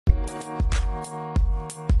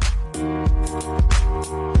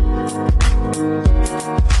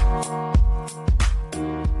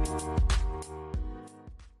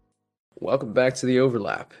Welcome back to the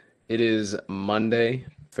overlap. It is Monday,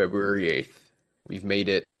 February 8th. We've made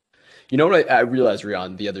it. You know what I realized,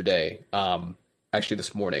 Rion, the other day? Actually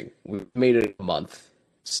this morning. We made it a month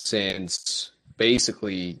since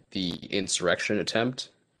basically the insurrection attempt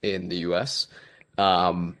in the US.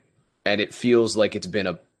 Um, and it feels like it's been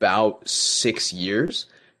about 6 years.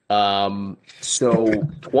 So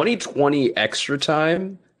 2020 extra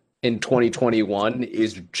time in 2021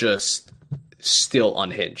 is just still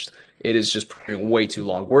unhinged. It is just way too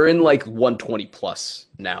long. We're in like 120 plus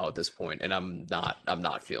now at this point, and I'm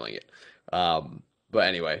not feeling it. But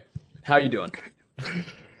anyway, how you doing?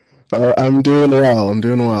 I'm doing well. I'm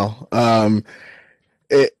doing well.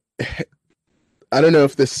 It, I don't know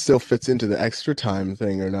if this still fits into the extra time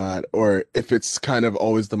thing or not, or if it's kind of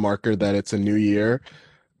always the marker that it's a new year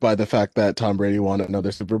by the fact that Tom Brady won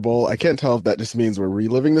another Super Bowl. I can't tell if that just means we're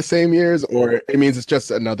reliving the same years or it means it's just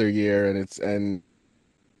another year and Super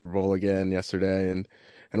Bowl again yesterday and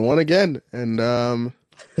won again. And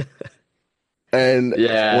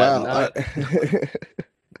Yeah, wow, not.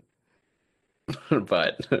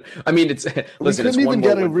 But I mean, it's we listen, it's couldn't one even more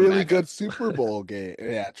get a win for really Mecca. good Super Bowl game.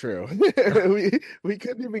 Yeah, true. We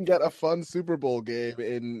couldn't even get a fun Super Bowl game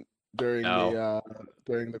in during No.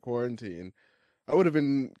 the quarantine. I would have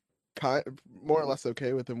been more or less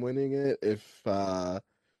okay with him winning it if the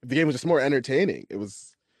game was just more entertaining. It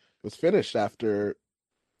was finished after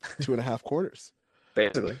 2.5 quarters.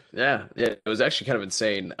 Basically, yeah, yeah. It was actually kind of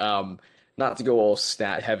insane. Not to go all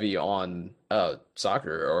stat heavy on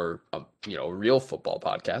soccer or real football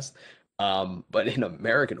podcast. But in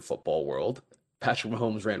American football world, Patrick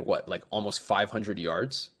Mahomes ran what, like almost 500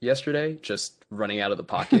 yards yesterday, just running out of the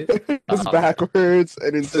pocket. Just Um, backwards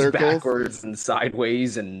and in just circles. backwards and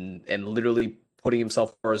sideways and literally putting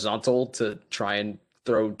himself horizontal to try and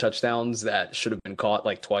throw touchdowns that should have been caught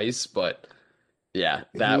like twice. But yeah,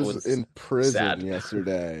 He that was was in prison sad.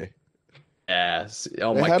 yesterday. Yes.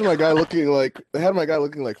 Oh They my had my guy God. looking like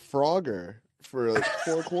Frogger for like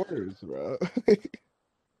 4 quarters, bro.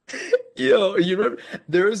 Yo, you remember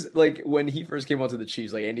there was like when he first came onto the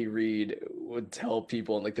Chiefs, like Andy Reid would tell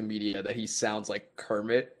people in like the media that he sounds like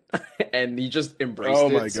Kermit, and he just embraced Oh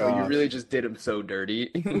my it. So you really gosh. just did him so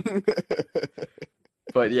dirty.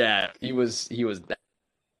 But yeah, he was that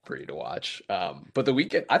pretty to watch. But the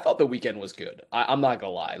weekend, I thought the weekend was good. I'm not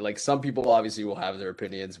gonna lie. Like some people obviously will have their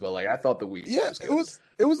opinions, but like I thought the weekend Yeah, was it good. was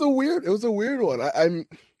it was a weird one. I'm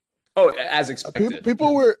Oh, as people expected.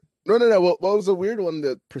 people were no. What was a weird one?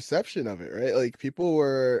 The perception of it, right? Like people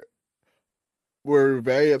were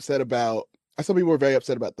very upset about. I saw people were very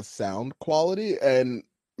upset about the sound quality, and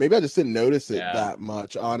maybe I just didn't notice it Yeah. that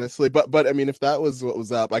much, honestly. But I mean, if that was what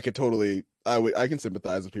was up, I can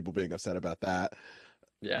sympathize with people being upset about that.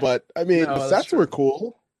 Yeah. But I mean, the No, that's sets were true.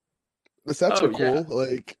 cool. The sets Oh were yeah. cool.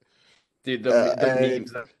 Like Dude, the and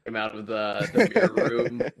memes that came out of the mirror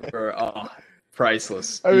room were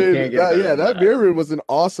priceless. I You mean, can't get better than that that. mirror room was an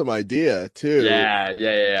awesome idea too. Yeah,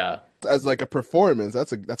 yeah, yeah, yeah. As like a performance,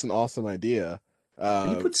 that's an awesome idea. He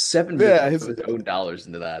Um, put 7 million yeah, of his his own dollars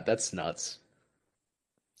into that. That's nuts.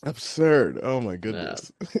 absurd. Oh my Yeah,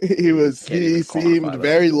 goodness. can't He even seemed quantify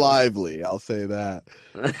very lively, I'll say that.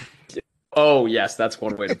 that. Oh yes, that's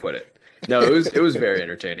one way to put it. No, it was very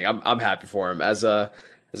entertaining. I'm happy for him as a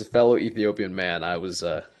fellow Ethiopian man. I was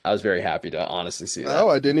very happy to honestly see Oh,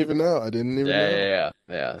 that. I didn't even know. I didn't even Yeah, know. yeah,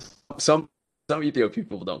 yeah, yeah. Some Ethiopian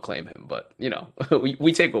people don't claim him, but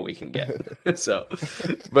we take what we can get. So,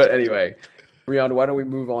 but anyway, Rion, why don't we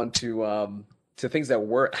move on to things that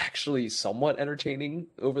were actually somewhat entertaining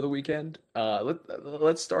over the weekend?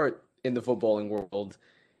 Let's start in the footballing world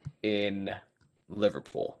in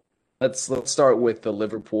Liverpool. Let's start with the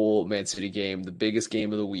Liverpool Man City game, the biggest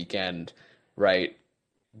game of the weekend, right?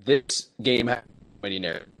 This game has many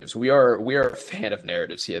narratives. We are a fan of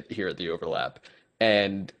narratives here at the Overlap,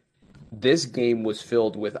 and this game was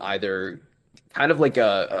filled with either kind of like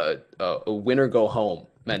a win or go home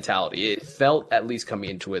mentality. It felt at least coming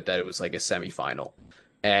into it that it was like a semifinal,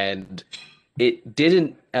 and it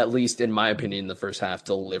didn't, at least in my opinion, in the first half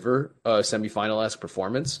deliver a semifinal-esque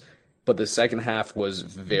performance, but the second half was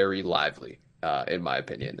very lively, in my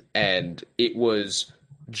opinion, and it was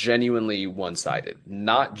genuinely one-sided,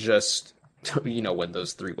 not just when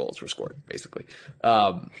those three goals were scored, basically.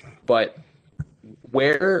 But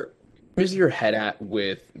where where's your head at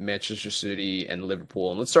with Manchester City and Liverpool?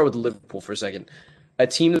 And let's start with Liverpool for a second. A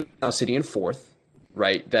team that's now sitting in fourth,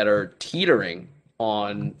 right, that are teetering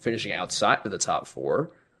on finishing outside of the top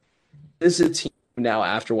four. This is a team now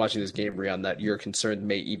after watching this game, Rion, that you're concerned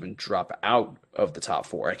may even drop out of the top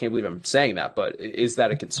four. I can't believe I'm saying that, but is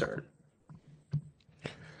that a concern?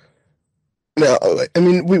 Now, I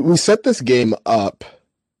mean, we set this game up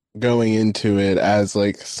going into it as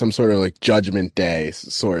like some sort of like judgment day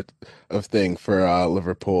sort of thing for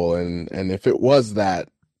Liverpool, and if it was that,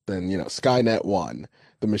 then Skynet won.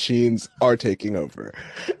 The machines are taking over,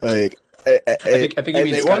 like, I think you and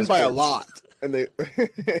mean they Sky won by a Sports. lot, and they.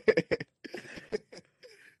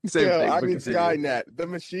 Same No, thing, I but mean continue. Skynet.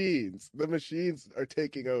 The machines are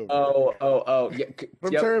taking over Oh, yeah,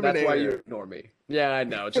 from yep. That's why you Terminator. ignore me. Yeah, I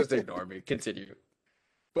know. Just ignore me. Continue.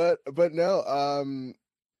 But no,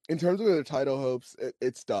 in terms of the title hopes,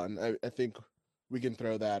 it's done. I think we can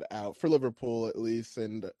throw that out for Liverpool at least,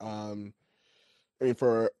 and I mean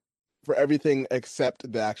for everything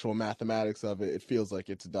except the actual mathematics of it, it feels like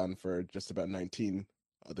it's done for just about 19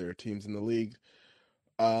 other teams in the league.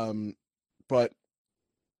 Um, but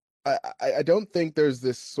I don't think there's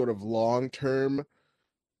this sort of long term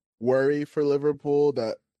worry for Liverpool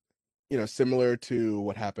that similar to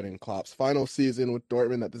what happened in Klopp's final season with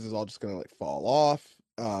Dortmund, that this is all just going to like fall off,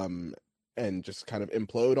 and just kind of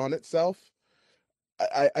implode on itself.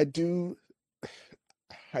 I do,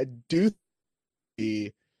 I do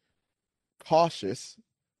be cautious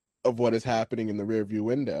of what is happening in the rearview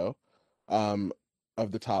window, um,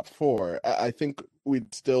 of the top four. I think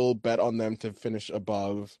we'd still bet on them to finish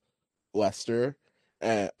above Leicester.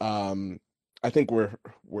 And I think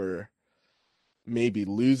we're maybe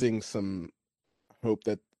losing some hope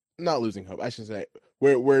that not losing hope. I should say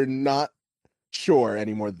we're not sure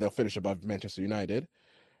anymore that they'll finish above Manchester United,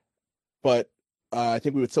 but I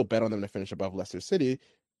think we would still bet on them to finish above Leicester City.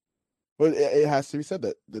 But it has to be said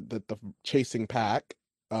that the chasing pack,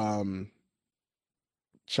 um,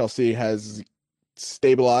 Chelsea has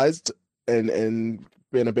stabilized and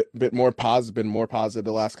been a bit more positive, been more positive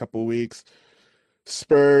the last couple of weeks.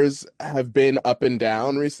 Spurs have been up and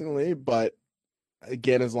down recently, but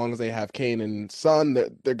again, as long as they have Kane and Son,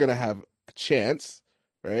 they're gonna have a chance,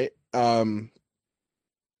 right?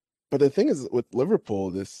 But the thing is with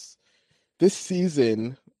Liverpool this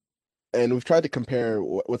season, and we've tried to compare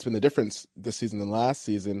what's been the difference this season than last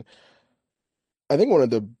season. I think one of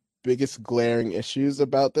the biggest glaring issues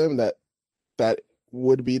about them that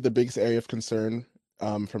would be the biggest area of concern,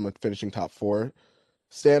 from a finishing top four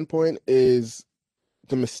standpoint, is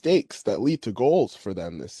the mistakes that lead to goals for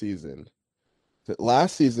them this season. That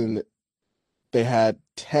last season they had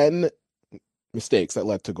 10 mistakes that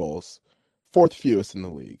led to goals, fourth fewest in the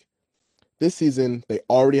league. This season they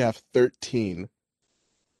already have 13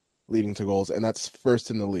 leading to goals, and that's first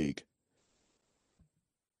in the league.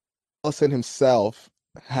 Alisson himself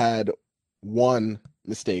had one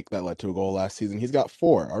mistake that led to a goal last season. He's got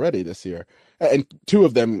four already this year, and two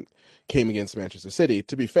of them came against Manchester City.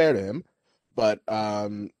 To be fair to him, but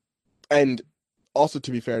and also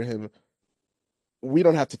to be fair to him, we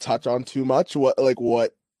don't have to touch on too much what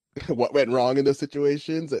what went wrong in those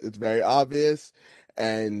situations. It's very obvious,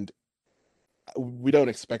 and we don't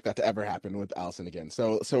expect that to ever happen with Allison again.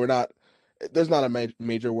 So we're not there's not a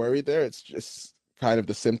major worry there. It's just kind of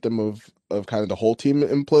the symptom of kind of the whole team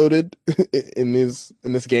imploded in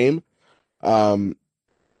this game. Um,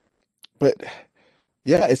 but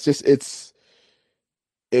yeah,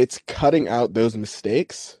 it's cutting out those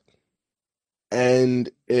mistakes, and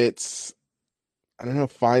it's I don't know,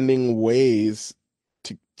 finding ways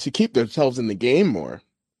to keep themselves in the game more,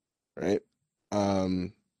 right?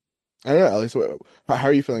 Um, I don't know. At least, how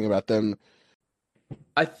are you feeling about them?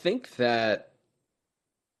 I think that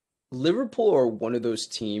Liverpool are one of those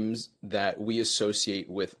teams that we associate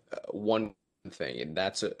with one thing, and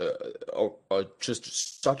that's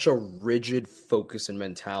just such a rigid focus and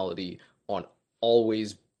mentality on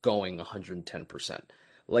always going 110%.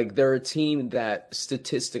 Like they're a team that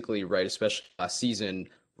statistically, right, especially last season,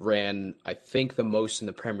 ran, I think, the most in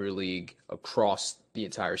the Premier League across the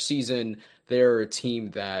entire season. They're a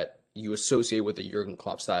team that you associate with a Jurgen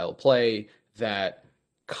Klopp style of play that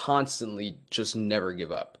constantly just never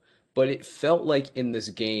give up. But it felt like in this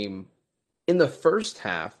game, in the first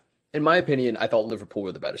half, in my opinion, I thought Liverpool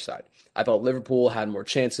were the better side. I thought Liverpool had more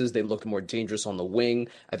chances. They looked more dangerous on the wing.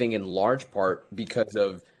 I think in large part because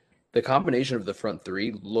of the combination of the front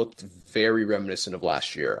three looked very reminiscent of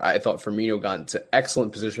last year. I thought Firmino got into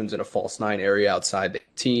excellent positions in a false nine area outside the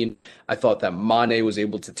 18. I thought that Mane was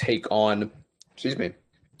able to take on, excuse me,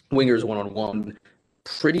 wingers one on one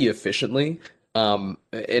pretty efficiently.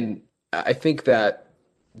 And I think that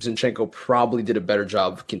Zinchenko probably did a better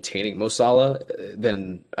job of containing Mo Salah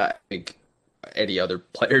than I think any other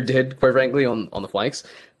player did, quite frankly, on the flanks.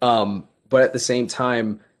 But at the same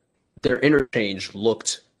time, their interchange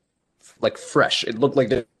looked like fresh. It looked like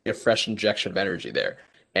there's a fresh injection of energy there,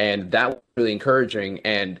 and that was really encouraging.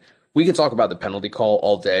 And we can talk about the penalty call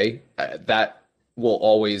all day. That will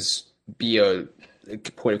always be a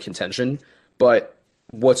point of contention. But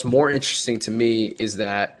what's more interesting to me is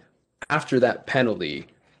that after that penalty,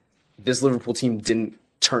 this Liverpool team didn't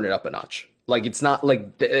turn it up a notch. Like it's not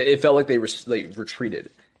like it felt like they were like retreated,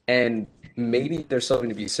 and maybe there's something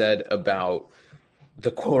to be said about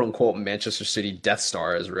the quote unquote Manchester City Death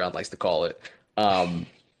Star, as Riyadh likes to call it. Um,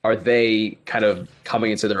 are they kind of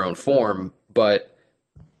coming into their own form? But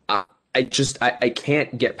I, I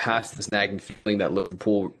can't get past this nagging feeling that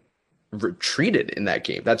Liverpool retreated in that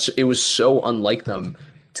game. It was so unlike them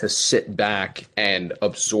to sit back and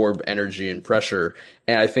absorb energy and pressure.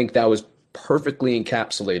 And I think that was perfectly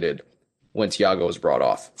encapsulated when Thiago was brought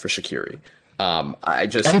off for Shaqiri. I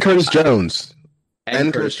just And Curtis Jones. and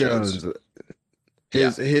And Curtis Curtis Jones. Jones.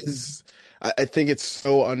 Yeah. His I think it's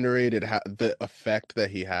so underrated the effect that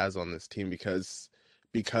he has on this team because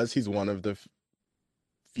he's one of the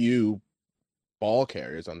few ball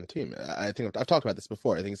carriers on the team. I think I've talked about this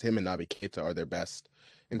before. I think it's him and Naby Keita are their best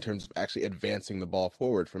in terms of actually advancing the ball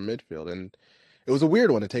forward from midfield. And it was a weird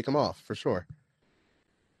one to take him off for sure.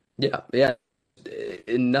 Yeah, yeah.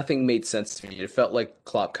 Nothing made sense to me. It felt like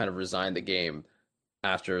Klopp kind of resigned the game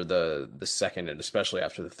after the second and especially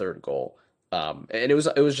after the third goal. And it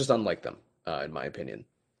was just unlike them, in my opinion.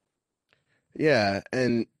 Yeah,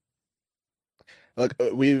 and look,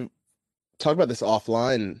 we've talked about this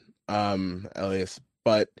offline, Elias,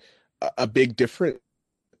 but a big difference,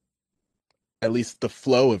 at least the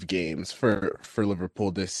flow of games for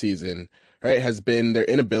Liverpool this season, right, has been their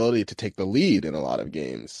inability to take the lead in a lot of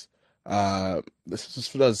games.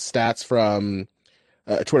 This was stats from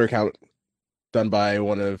a Twitter account done by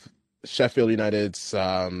one of Sheffield United's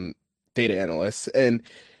data analysts, and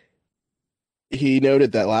he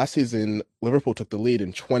noted that last season Liverpool took the lead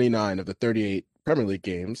in 29 of the 38 Premier League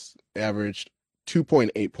games, averaged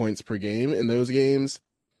 2.8 points per game in those games.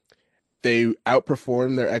 They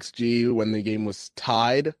outperformed their XG when the game was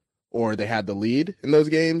tied or they had the lead in those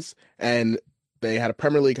games, and they had a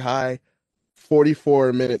Premier League high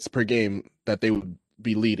 44 minutes per game that they would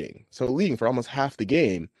be leading. So leading for almost half the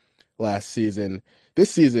game last season.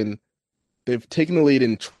 This season, they've taken the lead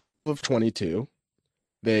in 12 of 22.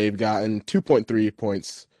 They've gotten 2.3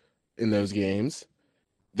 points in those games.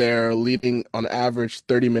 They're leading on average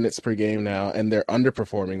 30 minutes per game now, and they're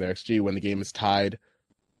underperforming their XG when the game is tied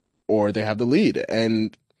or they have the lead.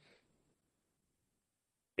 And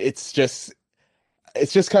it's just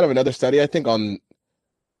it's just kind of another study, I think, on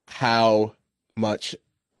how much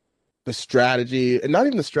the strategy, and not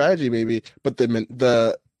even the strategy maybe, but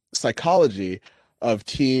the psychology of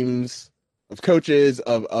teams, of coaches,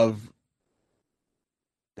 of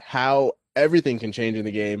how everything can change in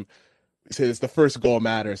the game since the first goal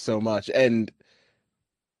matters so much. And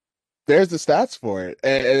there's the stats for it.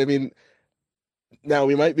 And I mean, now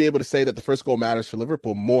we might be able to say that the first goal matters for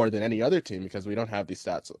Liverpool more than any other team because we don't have these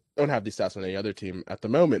stats on any other team at the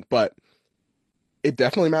moment, but it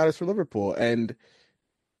definitely matters for Liverpool. And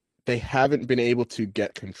they haven't been able to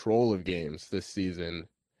get control of games this season,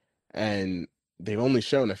 and they've only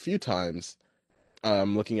shown a few times,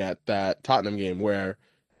 looking at that Tottenham game where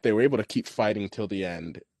they were able to keep fighting till the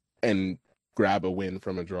end and grab a win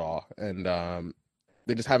from a draw. And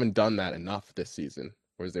they just haven't done that enough this season,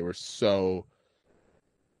 whereas they were so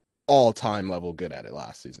all-time level good at it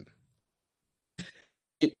last season.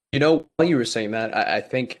 While you were saying that, I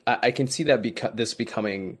think I can see that this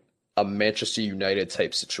becoming a Manchester United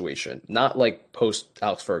type situation, not like post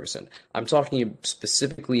Alex Ferguson. I'm talking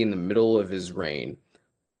specifically in the middle of his reign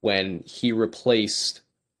when he replaced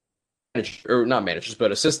or not managers,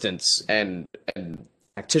 but assistants and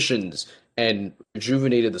tacticians and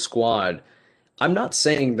rejuvenated the squad. I'm not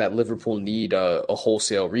saying that Liverpool need a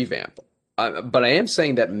wholesale revamp, but I am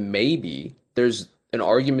saying that maybe there's an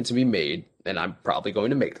argument to be made, and I'm probably going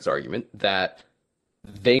to make this argument that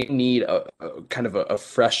they need a kind of a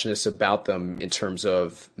freshness about them in terms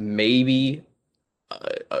of maybe, uh,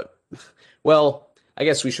 uh, well, I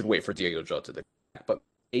guess we should wait for Diego Jota to, but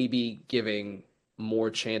maybe giving more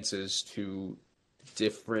chances to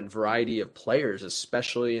different variety of players,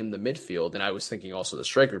 especially in the midfield. And I was thinking also the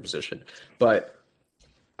striker position, but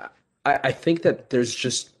I think that there's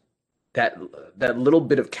just that that little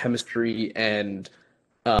bit of chemistry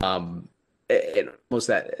um and almost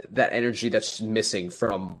that energy that's missing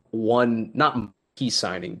from one not key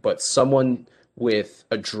signing, but someone with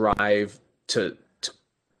a drive to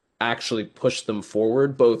actually push them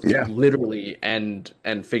forward, both Yeah. literally and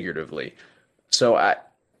figuratively. So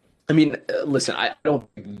I mean, listen, I don't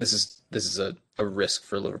think this is a risk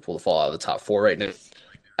for Liverpool to fall out of the top four right now.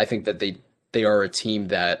 I think that they are a team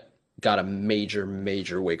that got a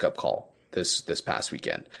major wake up call this past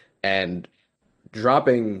weekend, and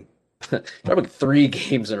dropping dropping 3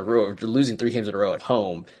 games in a row, or losing 3 games in a row at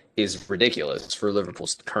home is ridiculous for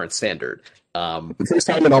Liverpool's current standard. The first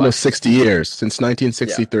time in But almost 60 years, since yeah,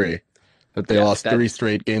 1963, that they yeah, lost three that.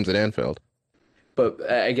 straight games at Anfield.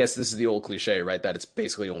 But I guess this is the old cliche, right? That it's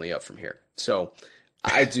basically only up from here. So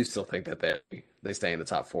I do still think that they stay in the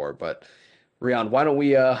top four. But Rian, why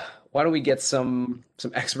don't we get some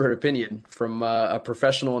expert opinion from a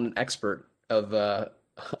professional and expert of a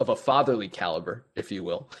fatherly caliber, if you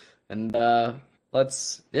will, and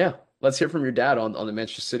let's hear from your dad on the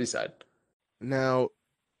Manchester City side. Now,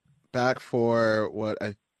 back for what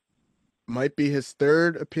I might be his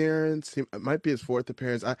third appearance. It might be his fourth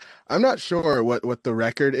appearance. I'm not sure what the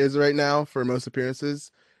record is right now for most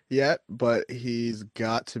appearances yet, but he's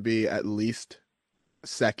got to be at least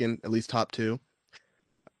second, at least top two.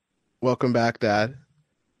 Welcome back, Dad,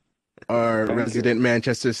 our Thank you. resident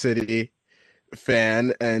Manchester City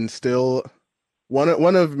fan, and still one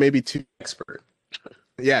of maybe two. Expert.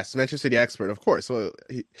 Yes, Manchester City expert, of course. Well,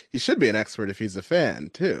 he should be an expert if he's a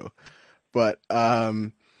fan too. But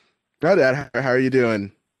hi, Dad, how are you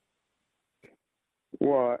doing?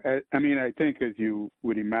 Well, I mean, I think as you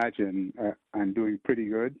would imagine, I'm doing pretty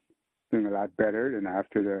good, doing a lot better than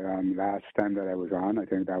after the last time that I was on. I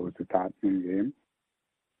think that was the Tottenham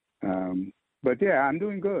game. But yeah, I'm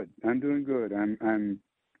doing good. I'm doing good. I'm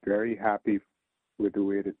very happy with the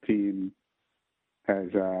way the team has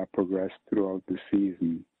progressed throughout the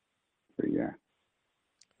season. So yeah.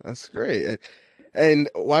 That's great. And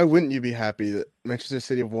why wouldn't you be happy that Manchester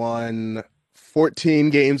City have won 14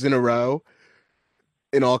 games in a row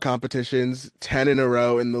in all competitions, 10 in a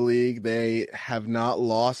row in the league? They have not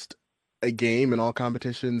lost a game in all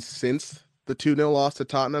competitions since the 2-0 loss to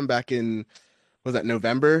Tottenham back in, was that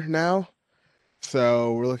November now?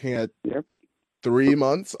 So we're looking at Yep. 3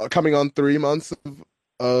 months, coming on 3 months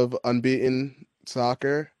of unbeaten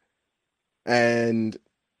soccer. And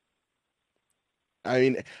I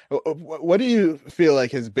mean, what do you feel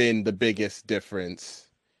like has been the biggest difference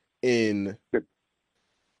in Good.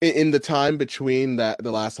 in the time between that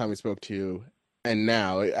the last time we spoke to you and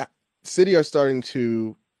now? City are starting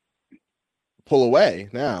to pull away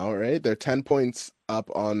now, right? They're 10 points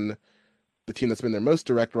up on the team that's been their most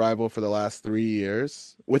direct rival for the last 3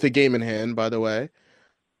 years, with a game in hand, by the way.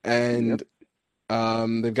 Yep.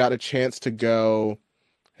 And they've got a chance to go,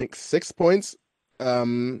 I think, 6 points.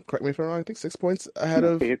 Correct me if I'm wrong. I think 6 points ahead No,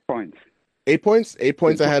 of 8 points. 8 points. 8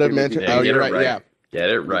 points ahead of It would be Manchester. Yeah, Oh, get you're it right. right. Yeah, Get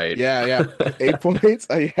it right. yeah. 8 points.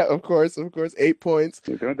 Yeah, of course. 8 points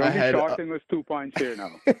Don't be ahead. shorting us 2 points here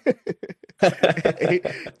now.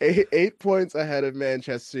 Eight points ahead of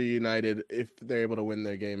Manchester United if they're able to win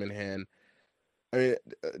their game in hand. I mean,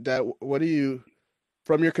 that what do you,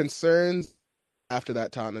 from your concerns after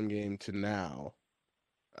that Tottenham game to now,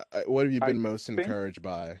 what have you I been most think encouraged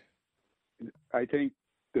by? I think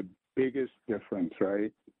the biggest difference,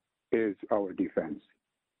 right, is our defense.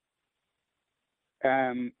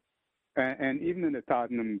 And even in the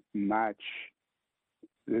Tottenham match,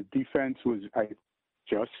 the defense was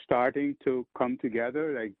just starting to come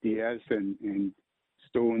together. Like Diaz and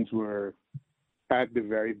Stones were at the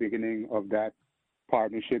very beginning of that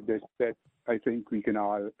partnership that I think we can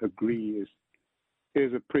all agree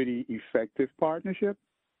is a pretty effective partnership.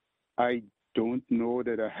 I don't know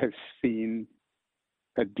that I have seen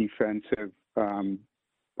a defensive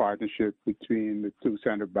partnership between the two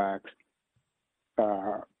center backs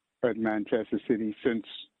uh, at Manchester City since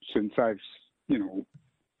I've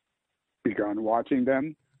begun watching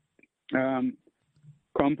them. Um,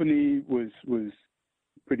 Company was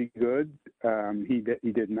pretty good.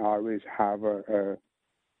 He didn't always have a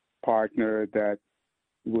partner that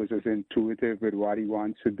was as intuitive with what he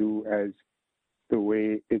wants to do as the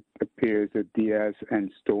way it appears that Diaz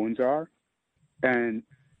and Stones are. And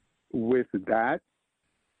with that,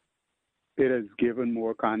 it has given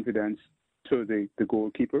more confidence to the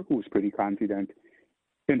goalkeeper, who was pretty confident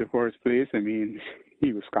in the first place. I mean,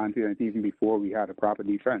 he was confident even before we had a proper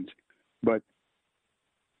defense. But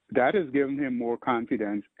that has given him more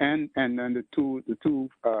confidence. And then the two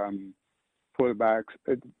fullbacks,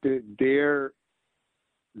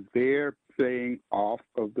 they're playing off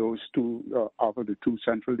of those two, off of the two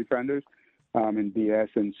central defenders, in Diaz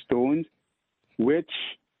and Stones, which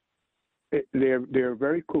they're a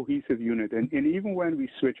very cohesive unit. And even when we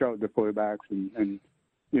switch out the fullbacks and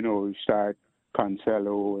start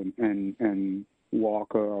Cancelo and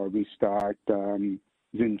Walker, or we start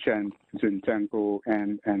Zinchenko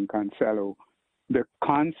and Cancelo, the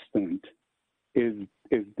constant is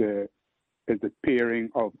the pairing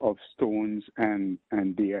of Stones and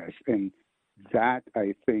Diaz, and that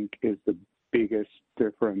I think is the biggest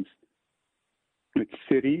difference with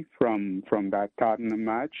City from that Tottenham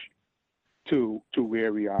match to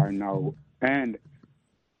where we are now. And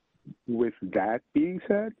with that being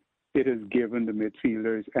said, it has given the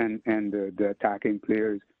midfielders and the attacking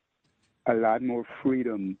players a lot more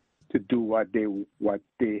freedom to do what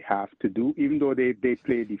they have to do, even though they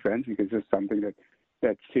play defense, because it's something that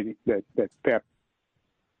Pep,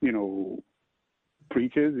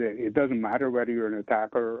 preaches. It doesn't matter whether you're an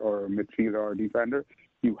attacker or a midfielder or a defender,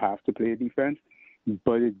 you have to play defense.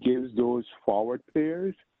 But it gives those forward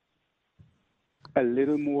players a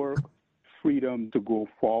little more freedom to go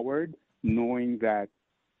forward, knowing that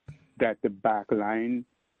the back line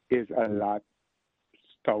is a lot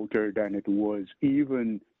stouter than it was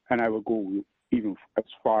even, and I will go even as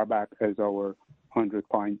far back as our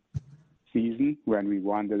 100-point season when we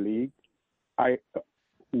won the league.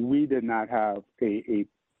 We did not have a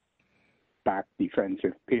back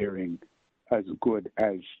defensive pairing as good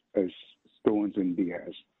as Stones and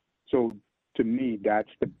Diaz. So to me, that's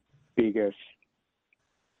the biggest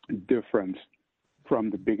difference from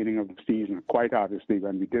the beginning of the season, quite obviously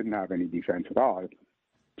when we didn't have any defense at all,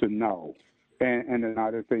 to now. And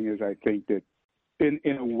another thing is, I think that in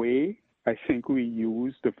a way, I think we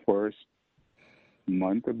used the first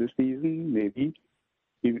month of the season, maybe,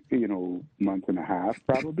 month and a half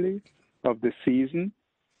probably of the season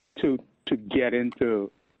to get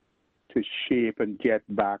into shape and get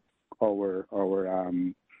back our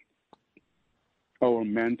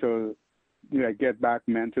mental, get back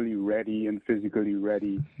mentally ready and physically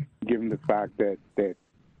ready, given the fact that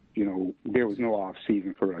there was no off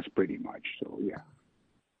season for us pretty much. So yeah,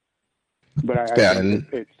 but I think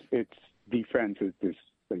it's defense is this,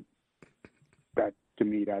 like, that to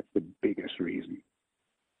me, that's the biggest reason.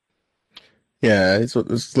 Yeah, it's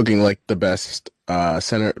looking like the best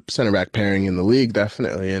center back pairing in the league,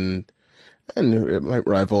 definitely, and it might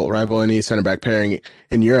rival any center back pairing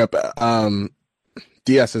in Europe.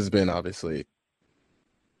 Diaz has been, obviously,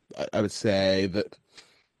 I would say that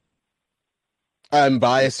I'm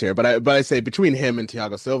biased here, but I say between him and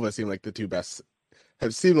Thiago Silva seem like the two best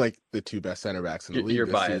center backs in the league You're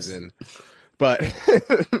this biased. season. But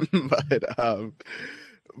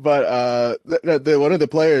the one of the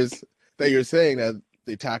players that you're saying, that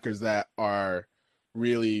the attackers that are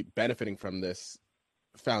really benefiting from this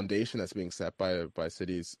foundation that's being set by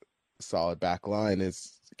City's solid back line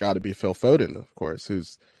is got to be Phil Foden, of course,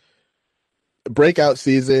 who's breakout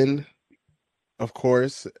season, of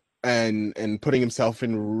course, and putting himself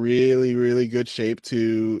in really, really good shape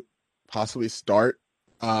to possibly start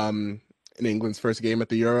in England's first game at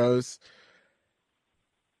the Euros.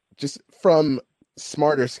 Just from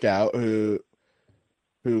Smarter Scout, who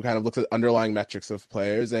kind of looks at underlying metrics of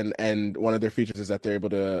players, and one of their features is that they're able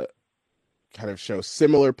to kind of show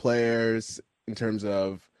similar players in terms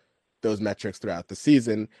of those metrics throughout the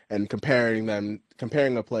season, and comparing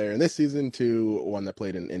a player in this season to one that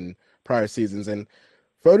played in prior seasons. And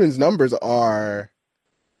Foden's numbers are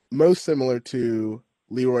most similar to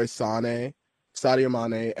Leroy Sané, Sadio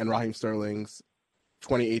Mane, and Raheem Sterling's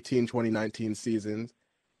 2018-2019 seasons.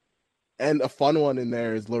 And a fun one in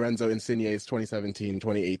there is Lorenzo Insigne's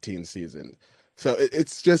 2017-2018 season. So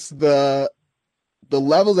it's just the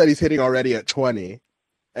levels that he's hitting already at 20.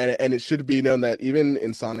 And it should be known that even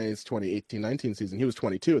in Sané's 2018-19 season, he was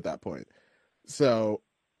 22 at that point. So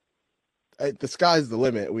the sky's the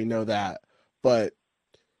limit. We know that. But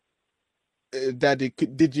Daddy,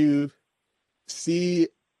 did you see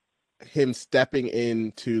him stepping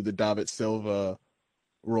into the David Silva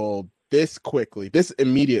role this quickly, this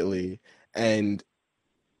immediately? And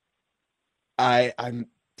I'm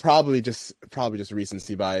probably just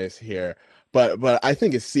recency bias here, but I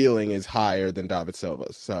think his ceiling is higher than David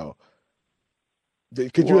Silva's. So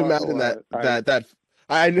could you imagine that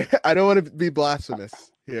I don't want to be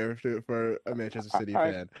blasphemous here for a Manchester City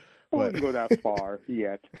fan, I wouldn't go that far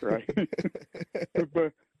yet, right?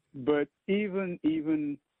 but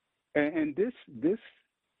even and this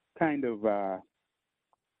kind of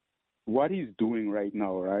what he's doing right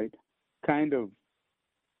now, right, kind of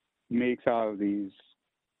makes all these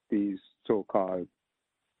so-called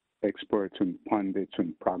experts and pundits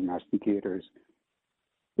and prognosticators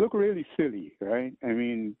look really silly, right? I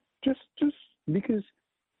mean, just because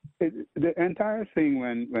the entire thing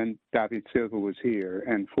when David Silva was here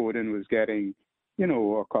and Foden was getting,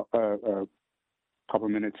 a couple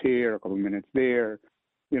minutes here, a couple minutes there,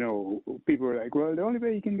 people are like, well, the only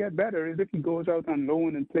way he can get better is if he goes out on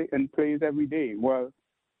loan and plays every day. Well,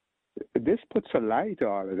 this puts a light to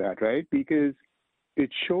all of that, right? Because it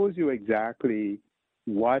shows you exactly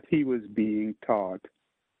what he was being taught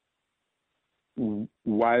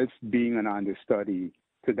whilst being an understudy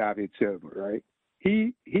to David Silva, right?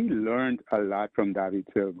 He learned a lot from David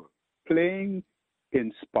Silva. Playing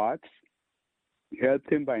in spots helped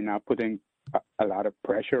him by not putting a lot of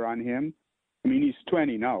pressure on him. I mean, he's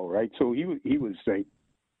 20 now, right? So he was like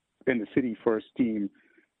in the city first team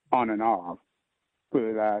on and off for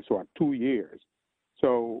the last 2 years.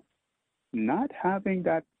 So not having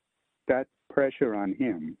that pressure on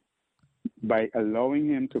him by allowing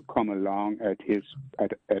him to come along at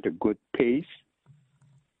a good pace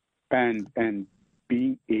and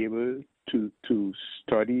being able to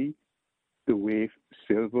study the way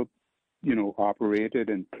Silva, operated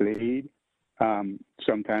and played,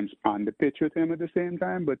 sometimes on the pitch with him at the same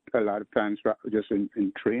time, but a lot of times just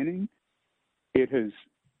in training, it is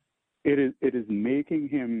making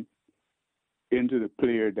him into the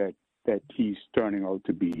player that he's turning out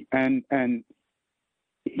to be, and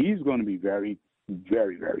he's going to be very,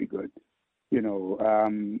 very, very good.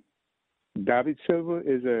 David Silva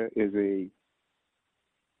is a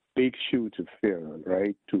big shoe to fill,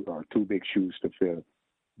 right? Two big shoes to fill,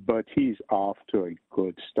 but he's off to a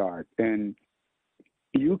good start. And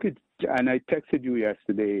I texted you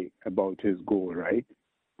yesterday about his goal, right?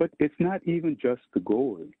 But it's not even just the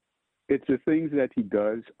goal. It's the things that he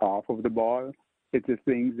does off of the ball. It's the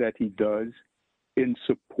things that he does in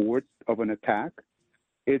support of an attack.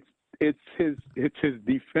 It's his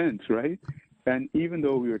defense, right? And even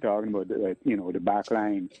though we were talking about the back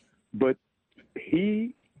line, but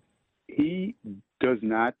he does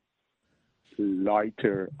not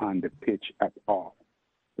loiter on the pitch at all,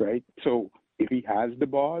 right? So if he has the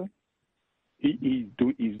ball, he's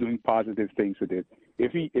doing positive things with it.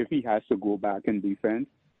 If he has to go back in defense,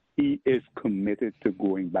 he is committed to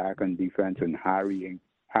going back on defense and harrying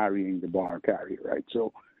the ball carrier, right?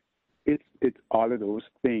 So it's all of those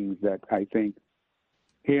things that I think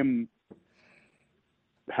him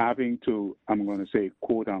having to, I'm going to say,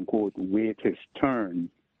 quote unquote, wait his turn,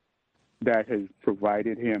 that has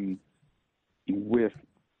provided him with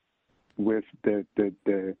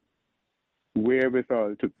the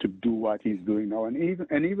wherewithal to do what he's doing now. And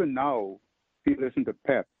even now, if you listen to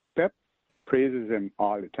Pep praises him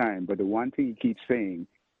all the time, but the one thing he keeps saying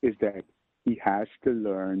is that he has to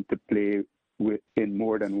learn to play in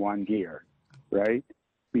more than one gear, right?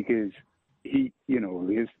 Because he,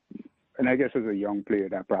 is, and I guess as a young player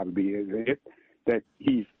that probably is it, that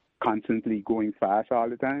he's constantly going fast all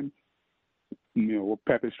the time. What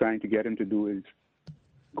Pep is trying to get him to do is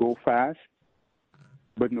go fast,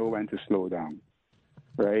 but know when to slow down,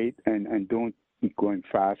 right? And don't keep going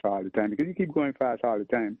fast all the time, because you keep going fast all the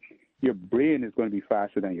time, your brain is going to be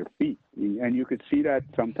faster than your feet. And you could see that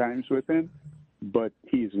sometimes with him, but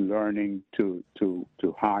he's learning to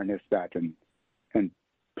harness that and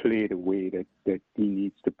play the way that he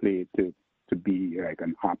needs to play to be like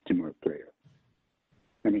an optimal player.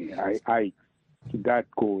 I mean, I that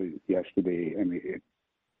goal yesterday, I mean,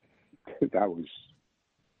 that was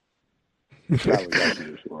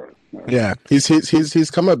awesome. Yeah, he's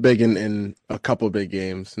come up big in a couple of big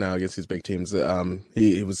games now against these big teams.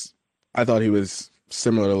 He was, I thought he was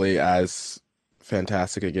similarly as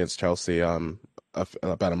fantastic against Chelsea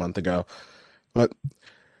about a month ago. But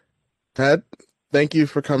Ted, thank you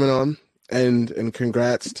for coming on, and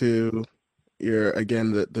congrats to your,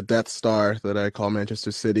 again, the Death Star that I call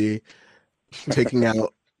Manchester City, taking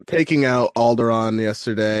out Alderaan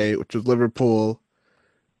yesterday, which was Liverpool.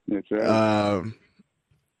 That's right.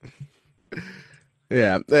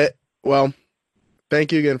 Yeah. Well,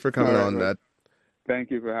 thank you again for coming on, Well, Dad.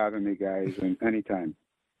 thank you for having me, guys, and anytime.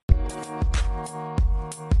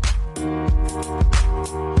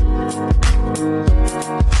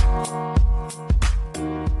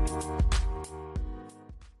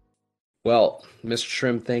 Well, Mr.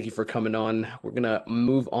 Trim, thank you for coming on. We're gonna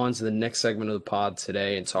move on to the next segment of the pod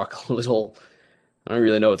today and talk a little. I don't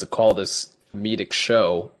really know what to call this comedic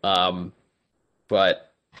show,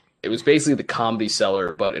 but it was basically the Comedy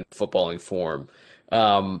Cellar, but in footballing form.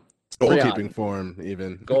 Goalkeeping Rian, form,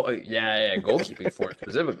 even. goalkeeping form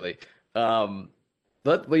specifically. Um,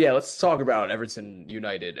 let's talk about Everton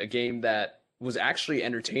United, a game that was actually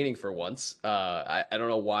entertaining for once. I don't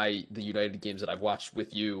know why the United games that I've watched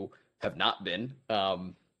with you have not been,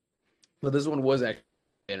 but this one was actually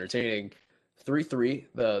entertaining. 3-3,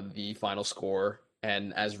 the final score,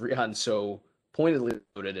 and as Rihan so pointedly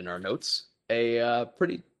noted in our notes, a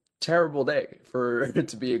pretty terrible day for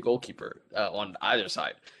to be a goalkeeper on either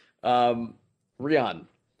side. Um, Rian,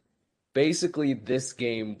 basically this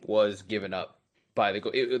game was given up by the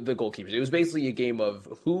goalkeepers. It was basically a game of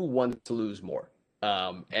who wants to lose more.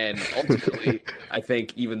 And ultimately, I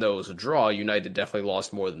think even though it was a draw, United definitely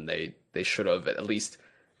lost more than they should have, at least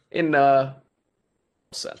in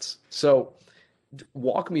sense. So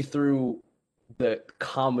walk me through the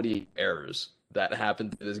comedy errors that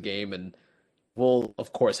happened in this game, and we'll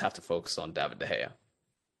of course have to focus on David De Gea.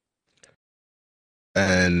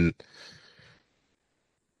 And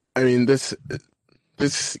I mean, this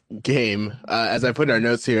game, as I put in our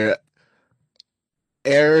notes here,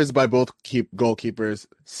 errors by both goalkeepers,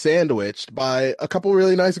 sandwiched by a couple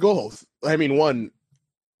really nice goals. I mean, one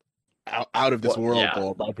out of this What? world Yeah,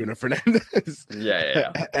 goal by Bruno Fernandes,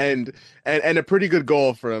 yeah. and and a pretty good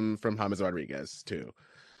goal from James Rodriguez too.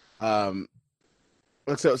 Um,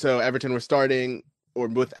 so Everton were starting or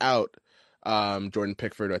without Jordan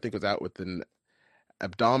Pickford, I think was out with an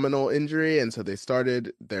abdominal injury, and so they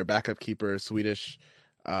started their backup keeper, Swedish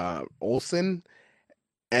Olsen,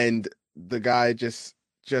 and the guy just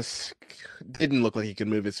didn't look like he could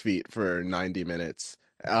move his feet for 90 minutes.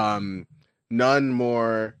 Um, None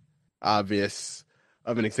more obvious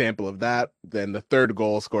of an example of that than the third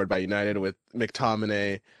goal scored by United with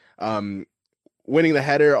McTominay um, winning the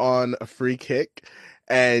header on a free kick.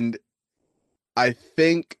 And I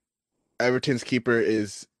think Everton's keeper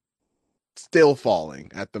is still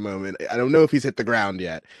falling at the moment. I don't know if he's hit the ground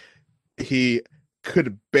yet. He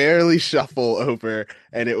could barely shuffle over,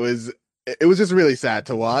 and it was just really sad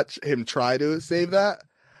to watch him try to save that.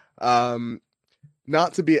 Um,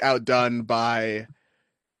 Not to be outdone by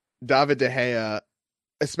David De Gea,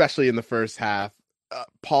 especially in the first half,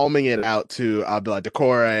 palming it out to Abdullah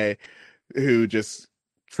Decore, who just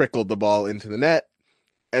trickled the ball into the net.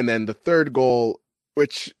 And then the third goal,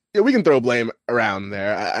 which we can throw blame around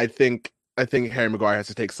there. I think Harry Maguire has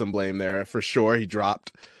to take some blame there for sure. He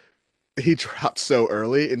dropped so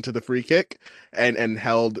early into the free kick and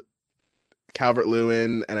held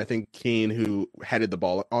Calvert-Lewin, and I think Keane, who headed the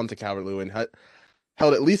ball onto Calvert-Lewin,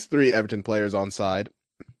 held at least three Everton players onside.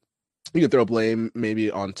 You can throw blame maybe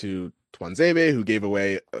onto Tuanzebe, who gave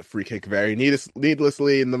away a free kick very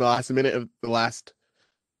needlessly in the last minute of the last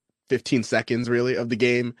 15 seconds, really, of the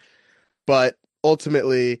game. But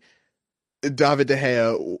ultimately, David De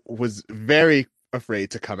Gea was very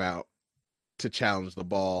afraid to come out to challenge the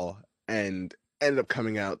ball and ended up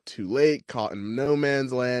coming out too late, caught in no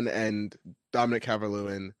man's land, and Dominic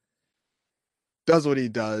Calvert-Lewin does what he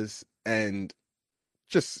does and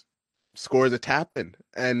just scores a tap in.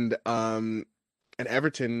 And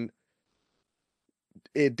Everton,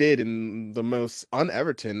 it did in the most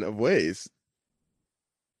un-Everton of ways,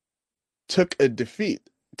 took a defeat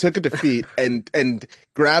and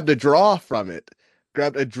grabbed a draw from it.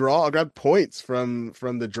 Grabbed points from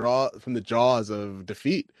the jaws of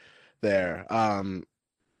defeat there.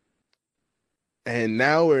 And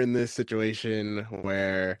now we're in this situation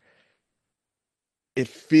where it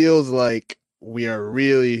feels like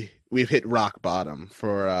we've hit rock bottom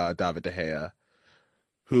for David De Gea,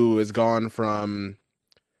 who has gone from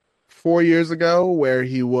 4 years ago, where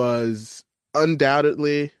he was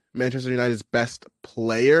undoubtedly Manchester United's best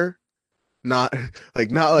player, not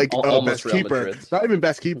not like Almost best Real keeper, Madrid's. not even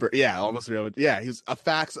best keeper. Yeah, almost Real. Yeah, he's a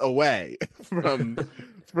fax away from.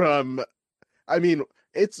 I mean,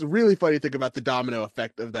 it's really funny to think about the domino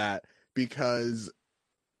effect of that, because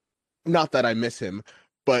not that I miss him,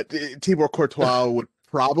 but Thibaut Courtois would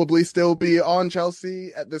probably still be on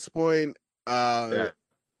Chelsea at this point. Uh, Yeah.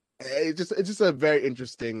 it's just a very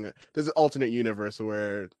interesting. There's an alternate universe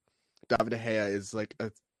where David De Gea is like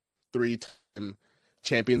a three-time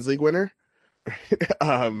Champions League winner.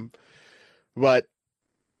 um, but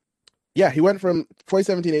yeah, he went from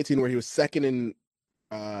 2017-18, where he was second in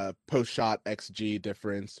post-shot XG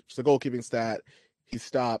difference, which is a goalkeeping stat. He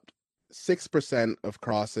stopped 6% of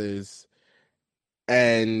crosses,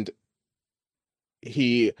 and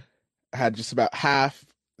he had just about half,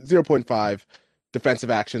 0.5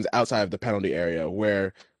 defensive actions outside of the penalty area,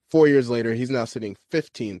 where 4 years later, he's now sitting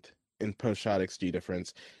 15th in post-shot XG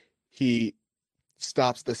difference. He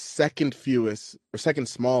stops the second fewest or second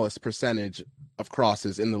smallest percentage of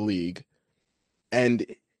crosses in the league, and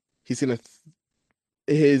he's gonna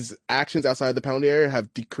his actions outside the penalty area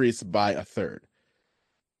have decreased by a third.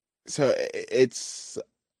 So it's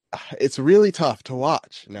really tough to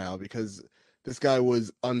watch now, because this guy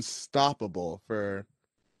was unstoppable for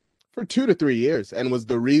 2 to 3 years, and was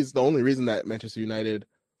the only reason that Manchester United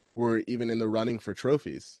were even in the running for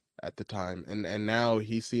trophies at the time. And now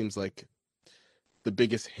he seems like the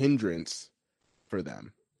biggest hindrance for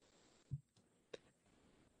them.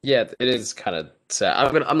 Yeah, it is kind of sad.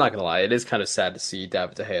 I'm not gonna lie, it is kind of sad to see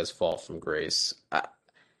David De Gea's fall from grace.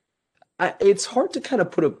 It's hard to kind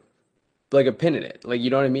of put a pin in it. Like, you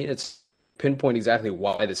know what I mean? It's pinpoint exactly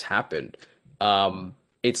why this happened.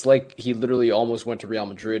 It's like he literally almost went to Real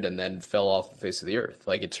Madrid and then fell off the face of the earth,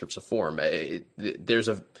 like in terms of form. There's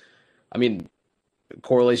I mean,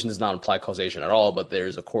 correlation does not imply causation at all, but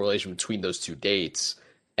there's a correlation between those two dates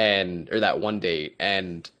or that one date,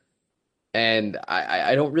 and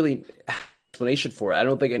I don't really have an explanation for it. I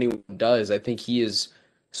don't think anyone does. I think he is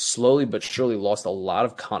slowly but surely lost a lot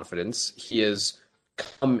of confidence. He has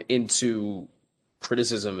come into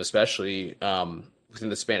criticism, especially within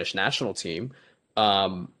the Spanish national team.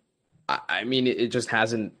 Um, I mean, it just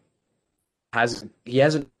hasn't he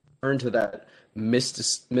hasn't earned to that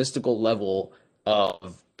mystical level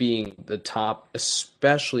of being the top,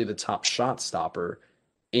 especially the top shot stopper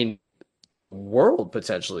in world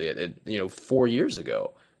potentially 4 years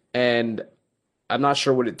ago. And I'm not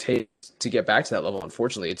sure what it takes to get back to that level.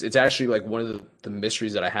 Unfortunately, it's actually like one of the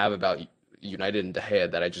mysteries that I have about United and De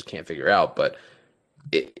Gea that I just can't figure out. But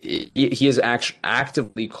he is actually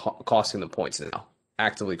actively costing them points now,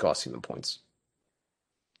 actively costing them points.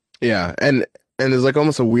 Yeah, and there's like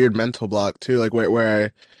almost a weird mental block too, like where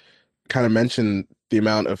I kind of mentioned the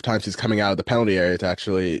amount of times he's coming out of the penalty area to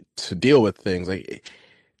actually to deal with things. Like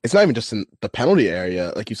it's not even just in the penalty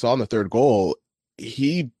area. Like you saw in the third goal,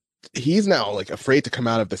 he he's now like afraid to come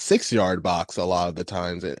out of the 6 yard box a lot of the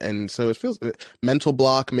times, and so it feels mental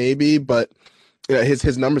block maybe, but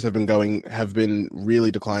his numbers have been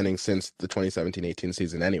really declining since the 2017-18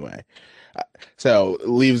 season anyway. Uh, So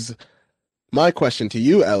leaves my question to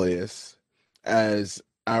you, Elias, as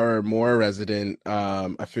our more resident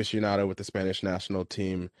aficionado with the Spanish national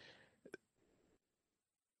team.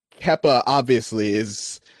 Kepa obviously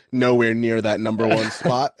is nowhere near that number one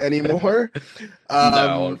spot anymore. No,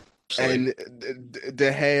 Um, unfortunately. and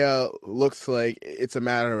De Gea looks like it's a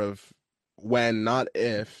matter of when, not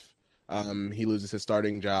if, he loses his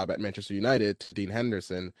starting job at Manchester United to Dean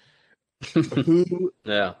Henderson, who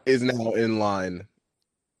Yeah. is now in line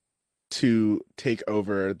to take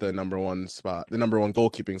over the number one spot, the number one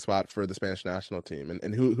goalkeeping spot for the Spanish national team,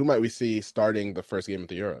 and who might we see starting the first game of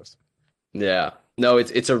the Euros? Yeah. No,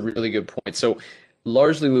 it's a really good point. So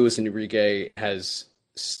largely Luis Enrique has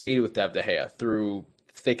stayed with David De Gea through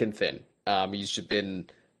thick and thin. He's just been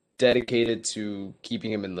dedicated to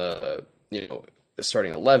keeping him in the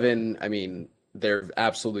starting 11. I mean, there have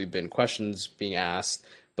absolutely been questions being asked,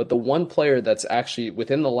 but the one player that's actually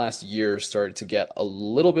within the last year started to get a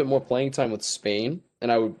little bit more playing time with Spain,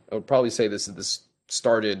 and I would probably say this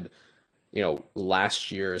started,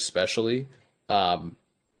 last year especially. Um,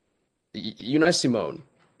 Unai Simon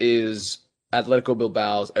is Athletic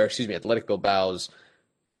Bilbao's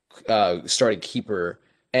starting keeper,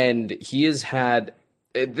 and he has had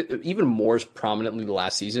even more prominently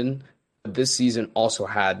last season. This season also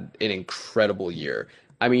had an incredible year.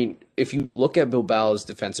 I mean, if you look at Bilbao's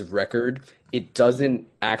defensive record, it doesn't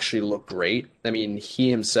actually look great. I mean,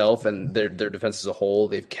 he himself and their defense as a whole,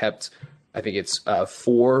 they've kept, I think it's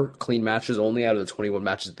four clean matches only out of the 21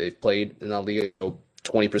 matches that they've played in the league.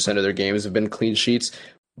 20% of their games have been clean sheets.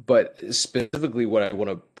 But specifically, what I want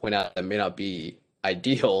to point out that may not be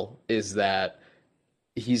ideal is that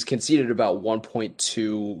he's conceded about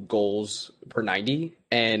 1.2 goals per 90,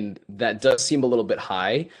 and that does seem a little bit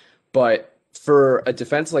high. But for a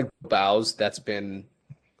defense like Bow's, that's been,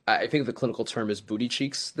 I think the clinical term is booty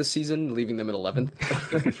cheeks this season, leaving them in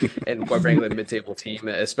 11th, and quite frankly, a mid-table team,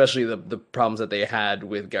 especially the problems that they had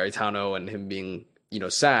with Garitano and him being,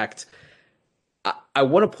 sacked. I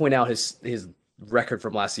want to point out his record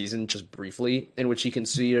from last season just briefly, in which he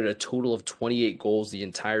conceded a total of 28 goals the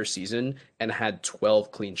entire season and had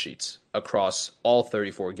 12 clean sheets across all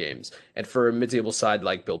 34 games. And for a mid-table side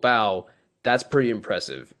like Bilbao, that's pretty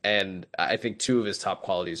impressive. And I think two of his top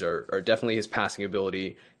qualities are definitely his passing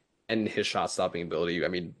ability and his shot stopping ability. I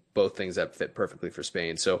mean, both things that fit perfectly for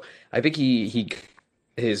Spain. So I think he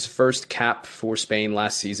his first cap for Spain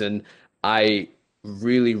last season. I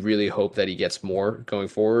really, really hope that he gets more going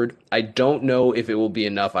forward. I don't know if it will be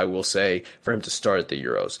enough, I will say, for him to start at the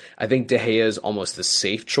Euros. I think De Gea is almost a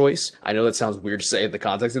safe choice. I know that sounds weird to say in the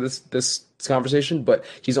context of this conversation, but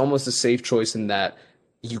he's almost a safe choice in that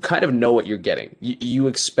you kind of know what you're getting. You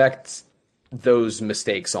expect those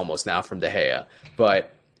mistakes almost now from De Gea,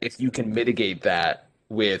 but if you can mitigate that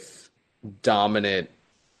with dominant,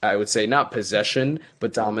 I would say not possession,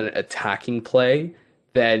 but dominant attacking play,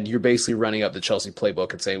 then you're basically running up the Chelsea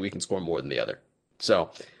playbook and saying we can score more than the other.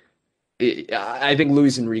 So I think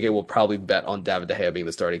Luis Enrique will probably bet on David De Gea being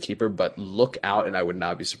the starting keeper, but look out, and I would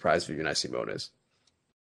not be surprised if Unai Simon is.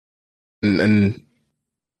 and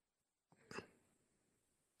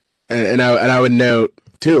I would note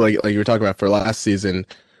too, like you were talking about for last season,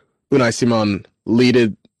 Unai Simon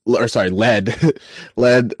led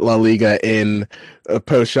led La Liga in a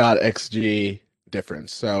post shot XG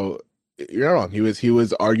difference. So you're not wrong. He was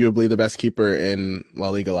arguably the best keeper in La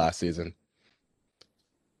Liga last season.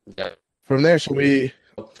 Yeah. From there, shall we?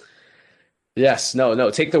 Yes, no,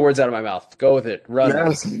 no. Take the words out of my mouth. Go with it. Run.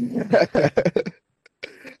 Yes.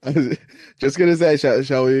 I was just gonna say,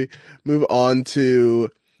 shall we move on to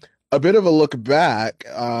a bit of a look back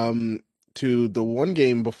to the one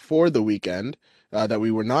game before the weekend that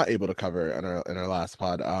we were not able to cover in our last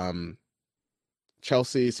pod.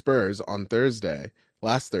 Chelsea Spurs on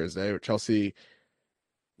last Thursday. Chelsea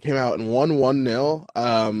came out and won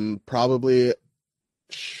 1-0.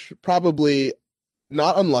 Probably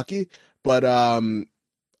not unlucky, but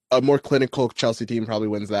a more clinical Chelsea team probably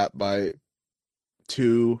wins that by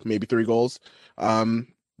 2, maybe 3 goals.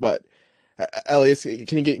 But Elias,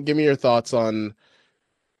 can you give me your thoughts on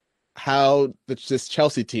how this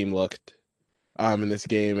Chelsea team looked in this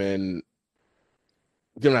game? And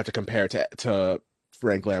you don't have to compare to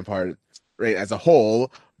Frank Lampard, right, as a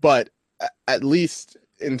whole, but at least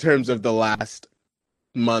in terms of the last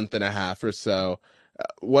month and a half or so,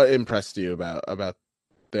 what impressed you about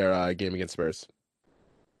their game against Spurs?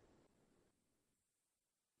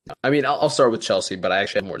 I mean, I'll start with Chelsea, but I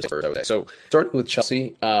actually have more to say first. So starting with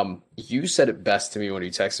Chelsea, you said it best to me when you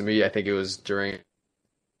texted me. I think it was during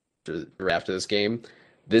or after this game.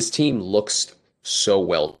 This team looks so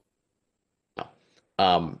well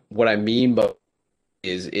now. What I mean by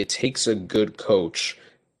is it takes a good coach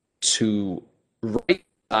to right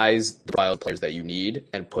size the profile of players that you need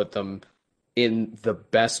and put them in the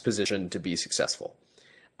best position to be successful.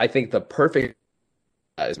 I think the perfect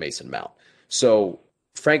is Mason Mount. So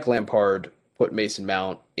Frank Lampard put Mason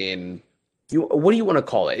Mount in what do you want to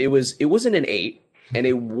call it? It wasn't an 8 and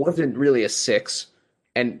it wasn't really a 6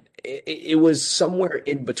 and it was somewhere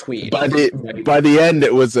in between. By the end,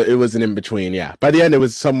 it was an in between. Yeah, by the end, it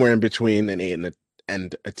was somewhere in between an 8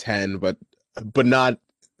 and a 10, but not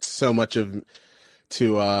so much of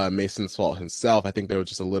to Mason's fault himself. I think there was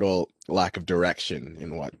just a little lack of direction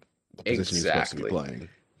in what the position he was supposed to be Exactly. playing.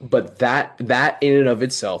 But that in and of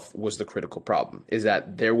itself was the critical problem, is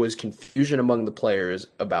that there was confusion among the players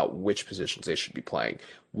about which positions they should be playing.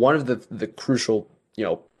 One of the crucial,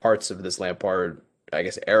 parts of this Lampard, I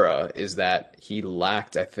guess, era is that he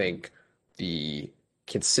lacked, I think, the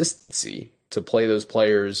consistency to play those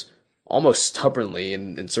players almost stubbornly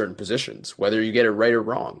in certain positions, whether you get it right or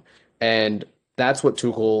wrong. And that's what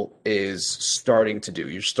Tuchel is starting to do.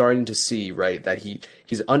 You're starting to see, right, that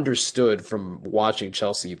he's understood from watching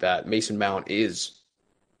Chelsea that Mason Mount is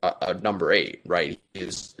a number 8, right? He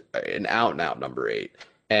is an out and out number 8.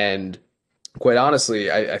 And quite honestly,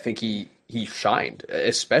 I think he shined,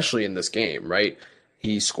 especially in this game, right?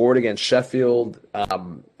 He scored against Sheffield.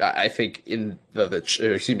 I think in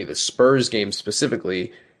the Spurs game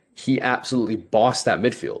specifically, he absolutely bossed that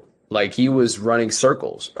midfield. Like he was running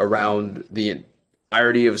circles around the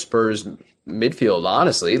entirety of Spurs midfield.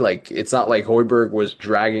 Honestly, like it's not like Hoiberg was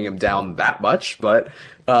dragging him down that much, but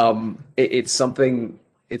it's something.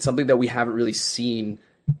 It's something that we haven't really seen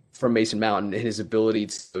from Mason Mount and his ability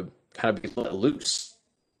to kind of be let loose,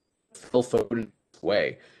 Phil Foden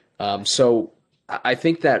way. So I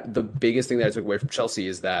think that the biggest thing that I took away from Chelsea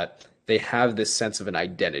is that they have this sense of an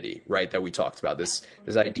identity, right? That we talked about this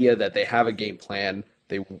idea that they have a game plan,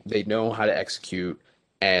 they know how to execute,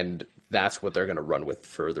 and that's what they're going to run with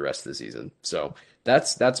for the rest of the season. So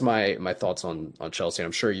that's my thoughts on Chelsea.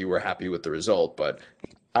 I'm sure you were happy with the result, but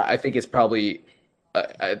I think it's probably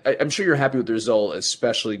I'm sure you're happy with the result,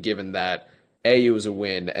 especially given that A, it was a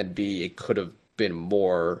win, and B, it could have been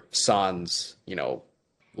more sans,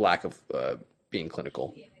 lack of being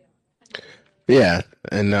clinical. Yeah,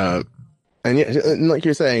 and yeah, and like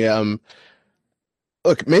you're saying,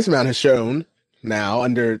 look, Mason Mount has shown now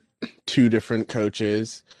under 2 different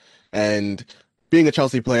coaches, and being a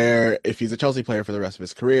Chelsea player, if he's a Chelsea player for the rest of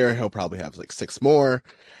his career, he'll probably have like 6 more.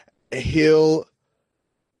 He'll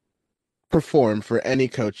perform for any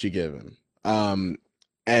coach you give him.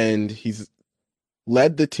 And he's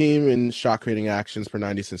led the team in shot creating actions per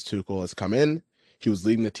 90 since Tuchel has come in. He was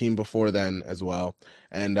leading the team before then as well.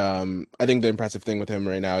 And I think the impressive thing with him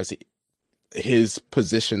right now is his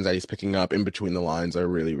positions that he's picking up in between the lines are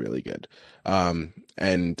really, really good. And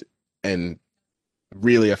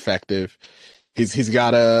really effective. He's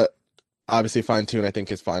got to obviously fine tune, I think,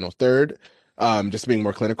 his final third. Just being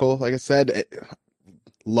more clinical, like I said.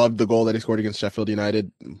 Loved the goal that he scored against Sheffield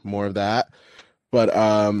United. More of that. But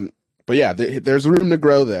yeah, there's room to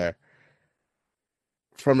grow there.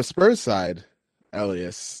 from a Spurs side,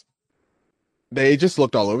 Elias, they just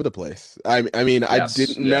looked all over the place. I mean, I Yes,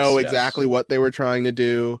 didn't know yes, exactly yes. what they were trying to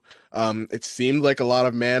do. It seemed like a lot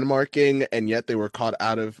of man marking, and yet they were caught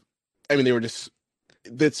out of. I mean, they were just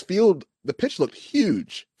this field. The pitch looked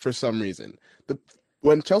huge for some reason. The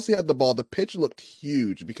When Chelsea had the ball, the pitch looked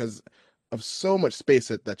huge because of so much space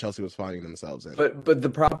that Chelsea was finding themselves in. But the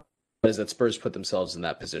problem is that Spurs put themselves in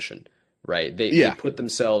that position, right? They Yeah, put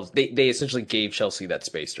themselves they essentially gave Chelsea that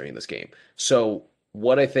space during this game. So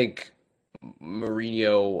what I think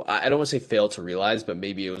Mourinho, I don't want to say failed to realize, but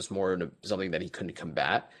maybe it was more something that he couldn't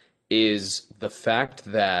combat, is the fact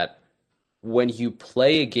that when you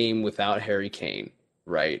play a game without Harry Kane,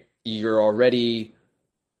 right,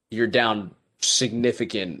 you're down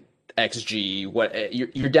significant XG.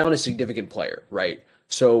 You're down a significant player, right?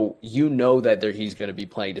 So you know that he's going to be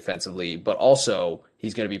playing defensively, but also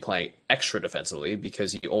he's going to be playing extra defensively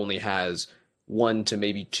because he only has one to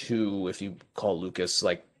maybe two, if you call Lucas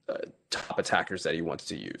like top attackers that he wants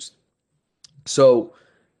to use. So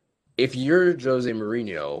if you're Jose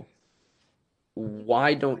Mourinho,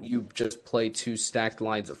 why don't you just play two stacked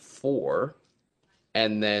lines of four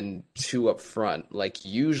and then two up front like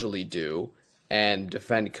you usually do and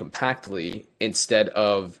defend compactly instead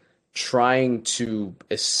of trying to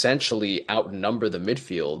essentially outnumber the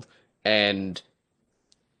midfield and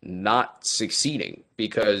not succeeding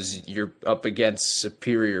because you're up against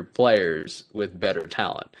superior players with better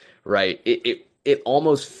talent, right? It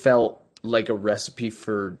almost felt like a recipe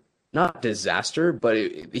for not disaster, but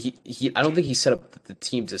he I don't think he set up the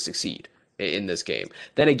team to succeed in this game.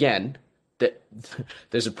 Then again, that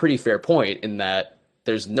there's a pretty fair point in that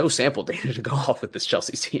there's no sample data to go off with this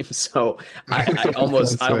Chelsea team, so that's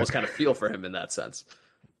I fair. almost kind of feel for him in that sense.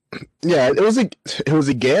 Yeah, it was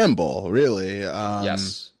a gamble, really.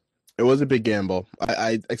 Yes, It was a big gamble.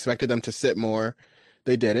 I expected them to sit more.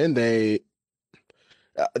 They didn't. They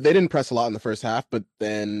didn't press a lot in the first half, but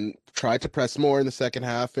then tried to press more in the second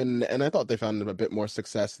half, and I thought they found a bit more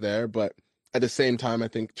success there. But at the same time, I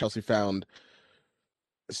think Chelsea found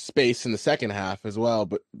space in the second half as well.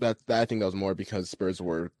 But I think that was more because Spurs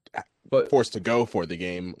were but forced to go for the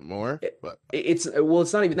game more. it, But it's well,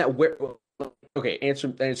 it's not even that. Okay, answer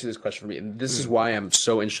this question for me, and this is mm, why I'm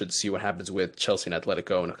so interested to see what happens with Chelsea and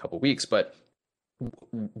Atletico in a couple weeks. But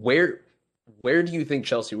where where do you think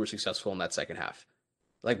Chelsea were successful in that second half?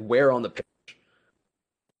 Like where on the pitch?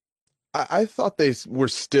 I thought they were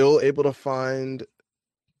still able to find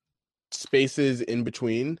spaces in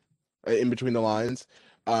between the lines,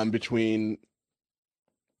 between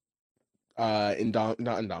not in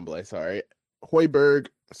Ndombele, sorry, Hoiberg,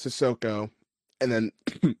 Sissoko, and then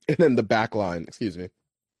and then the back line, excuse me,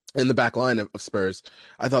 in the back line of Spurs.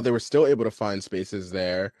 I thought they were still able to find spaces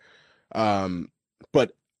there, um,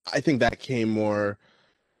 but I think that came more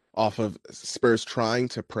off of Spurs trying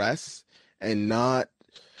to press and not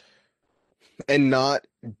and not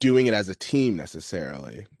doing it as a team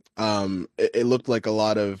necessarily. It looked like a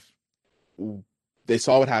lot of they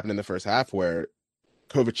saw what happened in the first half where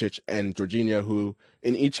Kovacic and Jorginho, who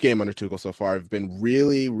in each game under Tuchel so far have been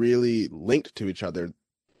really, really linked to each other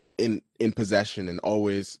in possession and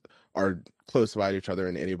always are close by to each other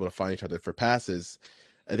and able to find each other for passes.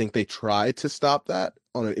 I think they tried to stop that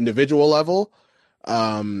on an individual level.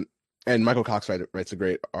 Um, and Michael Cox writes a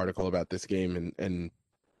great article about this game and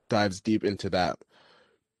dives deep into that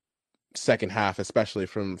second half, especially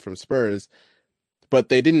from Spurs. But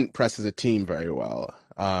they didn't press as a team very well.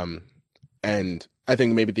 And I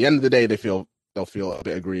think maybe at the end of the day, they'll feel a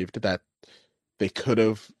bit aggrieved that they could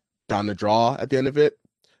have gotten a draw at the end of it.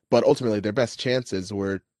 But ultimately, their best chances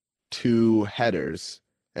were two headers,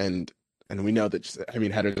 and we know that I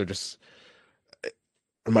mean headers are just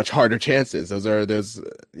much harder chances. Those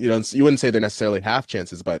you wouldn't say they're necessarily half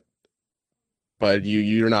chances, but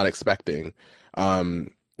you're not expecting.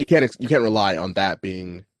 You can't rely on that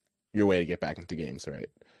being your way to get back into games, right?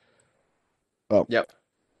 Well, Yep.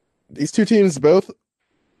 these two teams both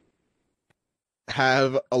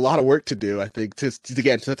have a lot of work to do, I think, to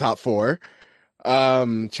get into the top four.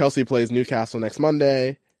 Chelsea plays Newcastle next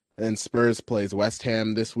Monday, and Spurs plays West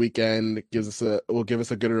Ham this weekend. It will give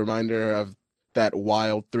us a good reminder of that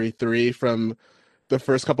wild 3-3 from the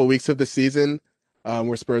first couple weeks of the season,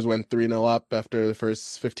 where Spurs went 3-0 up after the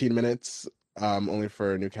first 15 minutes, only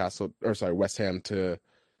for West Ham to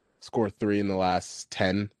score three in the last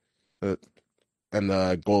 10. Uh, and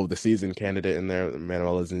the goal of the season candidate in there,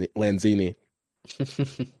 Manuel Lanzini.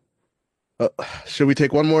 Uh, should we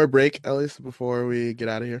take one more break, Ellis, before we get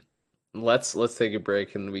out of here? Let's take a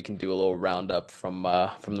break and we can do a little roundup from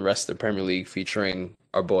the rest of the Premier League featuring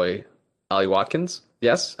our boy Ollie Watkins.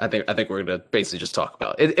 Yes, I think we're gonna basically just talk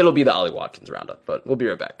about it. It'll be the Ollie Watkins roundup, but we'll be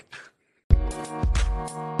right back.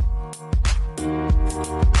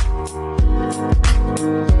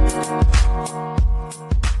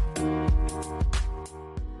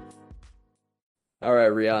 All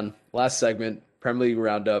right, Rian. Last segment, Premier League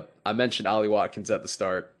roundup. I mentioned Ollie Watkins at the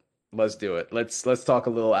start. Let's do it. Let's talk a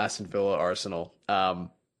little Aston Villa Arsenal.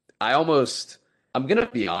 I almost I'm gonna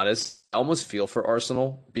be honest. I almost feel for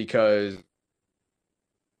Arsenal because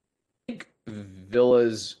I think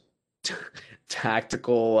Villa's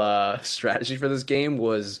tactical strategy for this game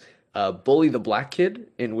was bully the black kid,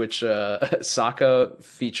 in which Saka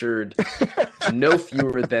featured no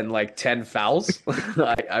fewer than like 10 fouls,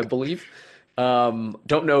 I believe.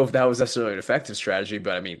 Don't know if that was necessarily an effective strategy,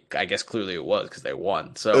 but I mean, I guess clearly it was because they won.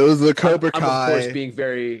 It So was I'm of course being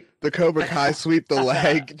very the Cobra Kai sweep the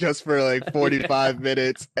leg just for like 45 yeah,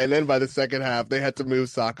 minutes, and then by the second half, they had to move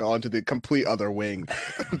Saka onto the complete other wing.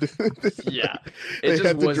 yeah. It They just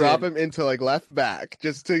had to drop wasn't. him into like left back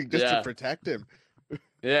just to Yeah. protect him.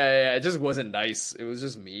 Yeah, it just wasn't nice. It was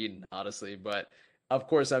just mean, honestly. But of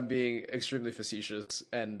course, I'm being extremely facetious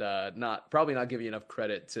and not probably not giving enough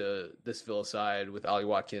credit to this Villa side with Ali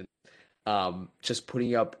Watkins, just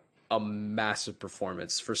putting up a massive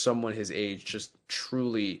performance for someone his age. Just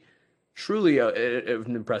truly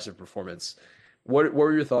an impressive performance. What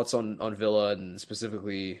were your thoughts on Villa and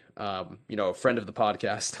specifically, a friend of the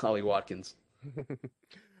podcast, Ali Watkins?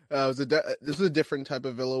 This was a different type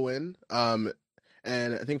of Villa win.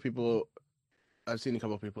 And I think I've seen a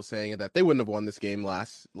couple of people saying that they wouldn't have won this game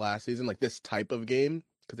last season, like this type of game,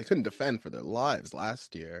 because they couldn't defend for their lives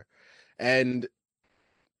last year. And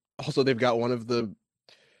also, they've got one of the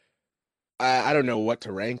I don't know what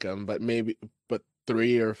to rank them, but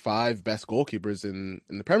three or five best goalkeepers in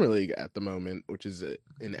the Premier League at the moment, which is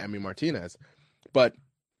in Emi Martinez. But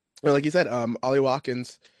like you said, Ollie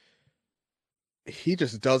Watkins, he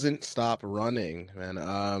just doesn't stop running,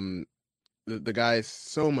 man. The guy has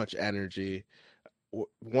so much energy.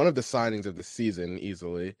 One of the signings of the season,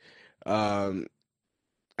 easily. Um,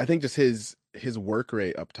 I think just his work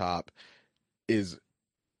rate up top is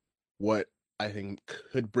what I think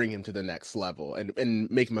could bring him to the next level and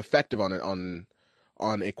make him effective on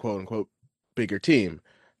a quote unquote bigger team.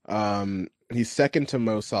 He's second to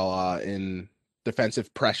Mo Salah in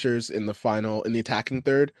defensive pressures in the attacking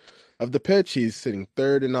third of the pitch. He's sitting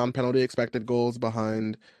third in non-penalty expected goals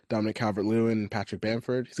behind Dominic Calvert-Lewin and Patrick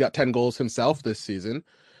Bamford. He's got 10 goals himself this season.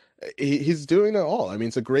 He's doing it all. I mean,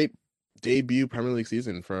 it's a great debut Premier League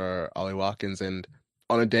season for Ollie Watkins, and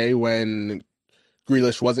on a day when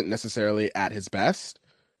Grealish wasn't necessarily at his best,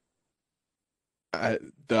 uh,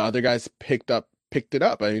 the other guys picked it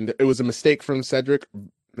up. I mean, it was a mistake from Cedric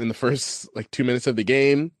in the first like 2 minutes of the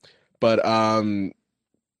game, but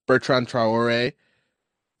Bertrand Traore,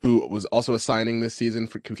 who was also a signing this season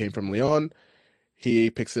who came from Lyon, he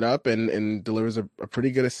picks it up and delivers a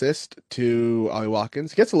pretty good assist to Ollie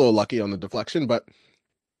Watkins. He gets a little lucky on the deflection, but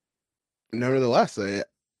nevertheless,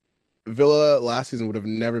 Villa last season would have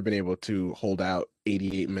never been able to hold out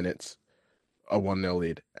 88 minutes, a 1-0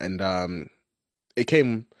 lead. And it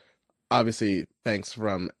came obviously thanks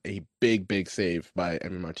from a big save by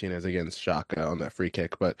Emi Martinez against Xhaka on that free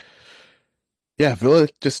kick. But yeah, Villa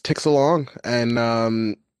just ticks along, and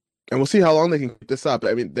we'll see how long they can keep this up.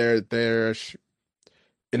 I mean, they're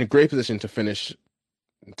in a great position to finish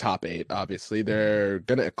top eight. Obviously, they're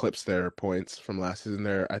gonna eclipse their points from last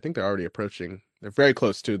season. I think they're already approaching. They're very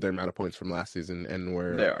close to their amount of points from last season, and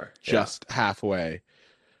we're They are, yeah. just halfway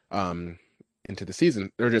um into the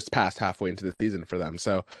season. They're just past halfway into the season for them.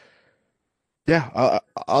 So yeah,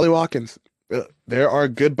 Ollie Watkins. There are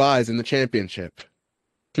good buys in the championship.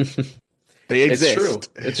 They It's true. exist.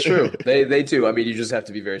 It's true. They do. I mean, you just have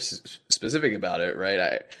to be very specific about it,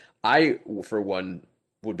 right? I for one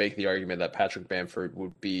would make the argument that Patrick Bamford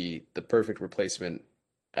would be the perfect replacement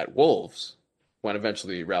at Wolves when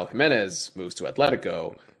eventually Raul Jimenez moves to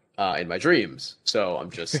Atletico in my dreams. So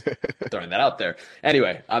I'm just throwing that out there.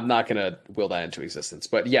 Anyway, I'm not gonna will that into existence.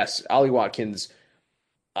 But yes, Ollie Watkins,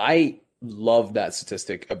 I love that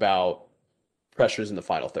statistic about pressures in the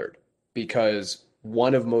final third because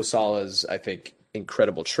one of Mo Salah's, I think,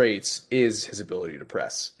 incredible traits is his ability to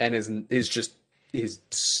press and is just his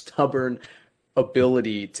stubborn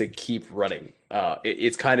ability to keep running.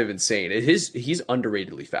 It's kind of insane. He's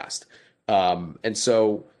underratedly fast, and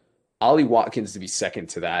so Ollie Watkins to be second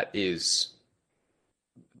to that is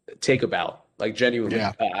take a bow. Like genuinely,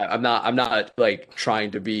 Yeah. I'm not like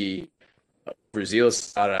trying to be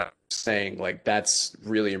overzealous about it. I'm saying like that's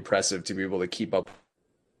really impressive to be able to keep up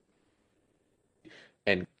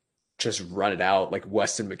and just run it out like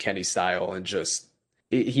Weston McKennie style and just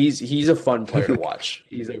He's a fun player to watch.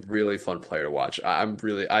 He's a really fun player to watch.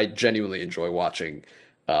 I genuinely enjoy watching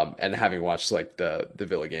and having watched like the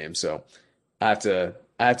Villa game. So I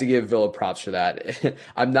have to give Villa props for that.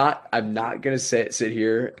 I'm not gonna sit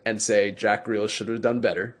here and say Jack Grealish should have done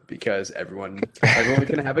better because everyone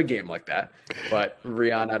can have a game like that. But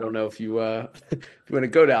Rian, I don't know if you if you want to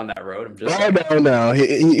go down that road. I'm just Oh saying. no,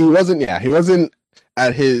 he wasn't. Yeah, he wasn't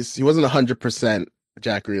he wasn't 100%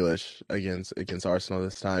 Jack Grealish against Arsenal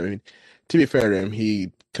this time. I mean, to be fair to him,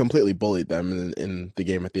 he completely bullied them in the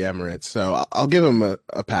game at the Emirates. So I'll give him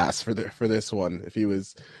a pass for this one if he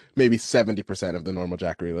was maybe 70% of the normal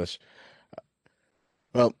Jack Grealish.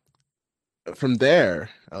 Well, from there,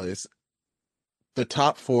 at least the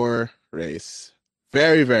top four race,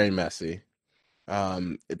 very, very messy.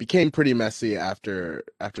 It became pretty messy after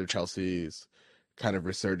Chelsea's kind of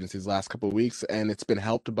resurgence these last couple of weeks, and it's been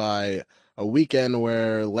helped by a weekend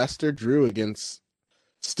where Leicester drew against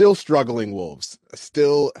still struggling Wolves,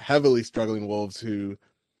 still heavily struggling Wolves, who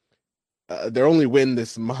their only win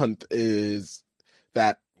this month is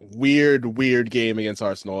that weird game against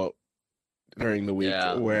Arsenal during the week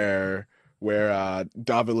Yeah. where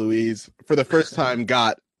David Luiz for the first time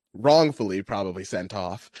got wrongfully probably sent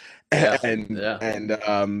off, Yeah. and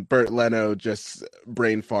Yeah. Bert Leno just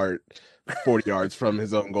brain fart 40 yards from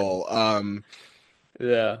his own goal.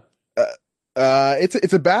 Yeah.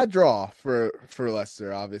 It's a bad draw for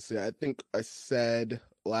Leicester. Obviously, I think I said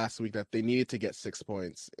last week that they needed to get 6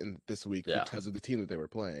 points in this week Yeah. because of the team that they were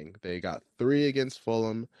playing. They got 3 against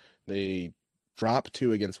Fulham, they dropped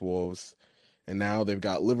 2 against Wolves, and now they've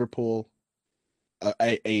got Liverpool,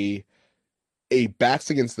 a backs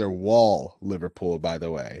against their wall Liverpool, by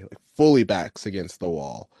the way, like fully backs against the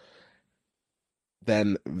wall.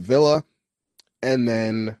 Then Villa, and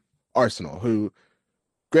then Arsenal, who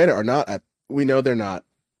granted are not at, we know they're not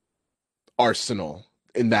Arsenal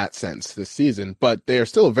in that sense this season, but they are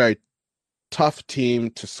still a very tough team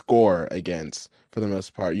to score against for the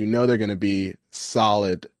most part. You know they're going to be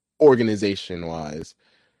solid organization wise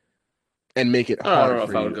and make it I don't hard know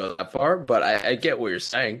for if I would you. go that far, but I get what you're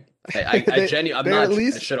saying. I'm They're not at trying to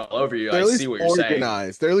least shit all over you. they're I at least see what you're saying.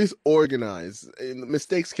 organized. They're at least organized. And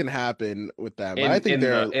mistakes can happen with them, but I think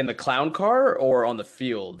they're. In the clown car or on the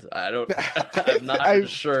field? I don't. I'm not I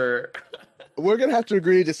sure. we're gonna have to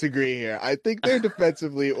agree to disagree here. I think they're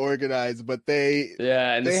defensively organized, but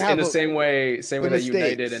Yeah, they in have the same the way that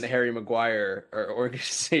United and mistakes. Harry Maguire are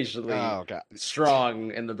organizationally Oh god.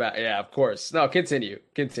 strong in the back. Yeah, of course. No, continue.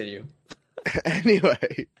 Continue.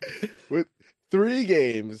 Anyway, with 3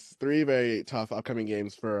 games, 3 very tough upcoming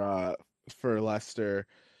games for Leicester.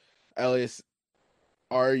 Elias,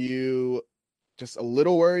 are you just a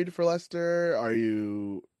little worried for Leicester? Are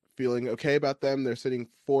you feeling okay about them? They're sitting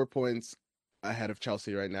 4 points ahead of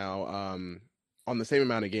Chelsea right now, on the same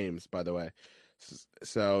amount of games, by the way.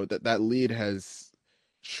 So that lead has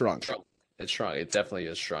shrunk. Shrunk. It's shrunk. It definitely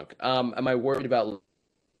is shrunk. Am I worried about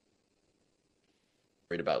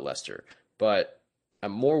Leicester? But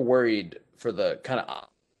I'm more worried for the kind of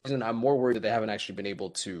reason I'm more worried that they haven't actually been able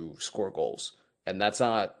to score goals, and that's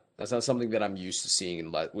not something that I'm used to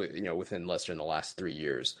seeing within Leicester in the last 3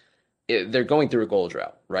 years. They're going through a goal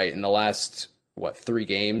drought, right? In the last 3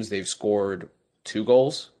 games, they've scored 2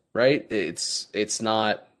 goals, right? It's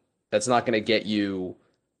not that's not going to get you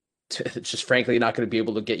it's just frankly not going to be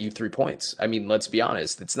able to get you 3 points. I mean, let's be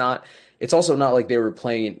honest. It's also not like they were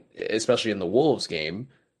playing, especially in the Wolves game,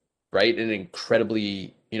 right? An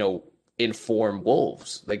incredibly, informed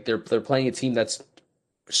Wolves. Like they're playing a team that's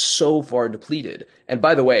so far depleted. And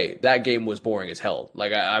by the way, that game was boring as hell.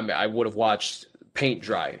 Like I would have watched paint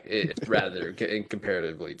dry rather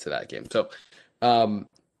comparatively to that game. So um,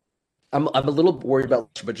 I'm a little worried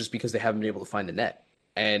about, but just because they haven't been able to find the net,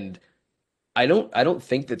 and I don't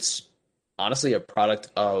think that's honestly a product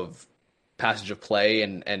of passage of play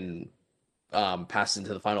and pass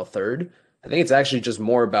into the final third. I think it's actually just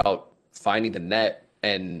more about finding the net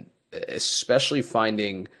and especially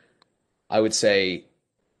finding, I would say,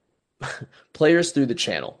 players through the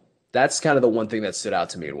channel. That's kind of the one thing that stood out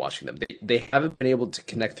to me in watching them. They haven't been able to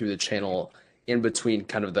connect through the channel in between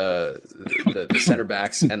kind of the center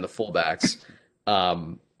backs and the full backs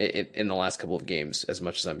in the last couple of games as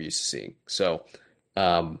much as I'm used to seeing. So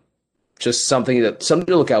um, just something to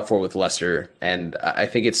look out for with Leicester, and I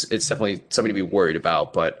think it's definitely something to be worried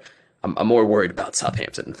about. But I'm more worried about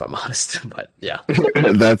Southampton, if I'm honest. But yeah,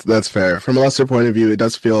 That's fair. From a Leicester point of view, it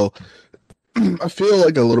does feel I feel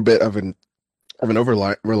like a little bit of an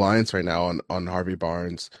over reliance right now on Harvey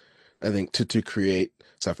Barnes. I think to create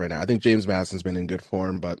stuff right now. I think James Madison's been in good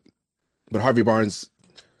form, but Harvey Barnes,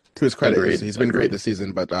 to his credit, agreed, he's been great agreed. this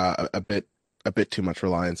season, but a bit a bit too much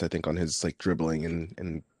reliance, I think, on his like dribbling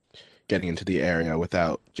and getting into the area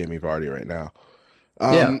without Jamie Vardy right now.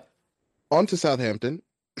 Yeah. Um, on to Southampton.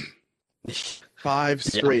 Five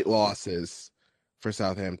Yeah. straight losses for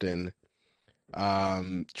Southampton.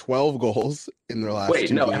 12 goals in their last Wait,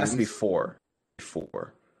 two no, it has to be games. four.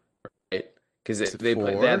 Four, right? Because Is it they had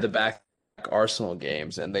four? the back Arsenal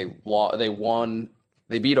games and they won,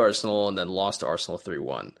 they beat Arsenal and then lost to Arsenal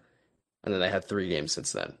 3-1. And then they had three games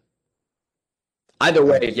since then. Either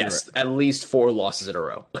way, You're yes, at least four losses in a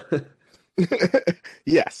row. right.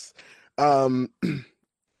 Yes. Um,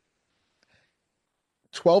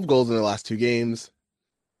 12 goals in the last two games.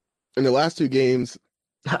 In the last two games,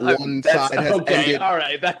 one That's side has okay. ended. All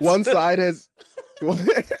right, One side has.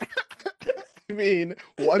 I mean,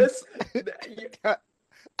 once that's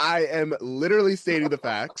I am literally stating the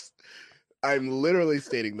facts. I'm literally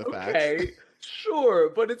stating the facts. okay. Sure,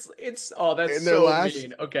 but it's oh, that's In their so last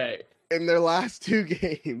mean. Okay. in their last two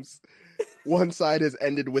games, one side has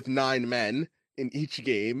ended with 9 men in each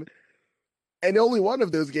game, and only one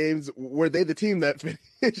of those games were they the team that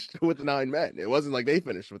finished with 9 men. It wasn't like they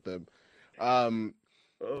finished with them. Um,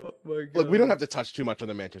 Oh my Look, we don't God. have to touch too much on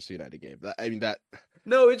the Manchester United game. I mean that.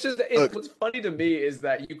 No, it's just Look, what's funny to me is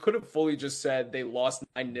that you could have fully just said they lost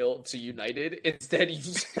 9-0 to United. Instead,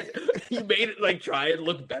 you made it like try and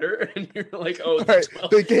look better, and you're like, oh, all right,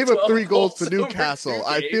 12, they gave up 12 three goals goals to over two Newcastle.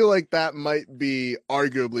 I games. feel like that might be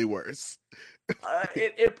arguably worse.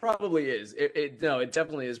 It probably is. No, it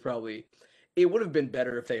definitely is probably. It would have been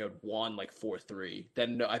better if they had won like 4-3.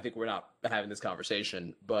 Then no, I think we're not having this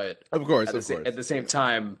conversation. But Of course, at of at course. the same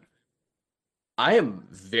time, I am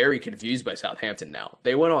very confused by Southampton now.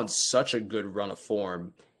 They went on such a good run of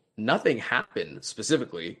form. Nothing happened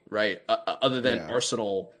specifically, right? Other than Yeah.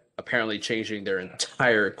 Arsenal apparently changing their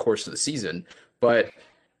entire course of the season. But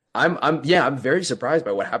I'm very surprised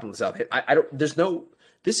by what happened with Southampton. I don't. There's no.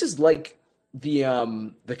 This is like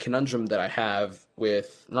the conundrum that I have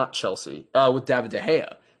with not Chelsea, with David De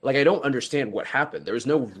Gea. Like I don't understand what happened. There was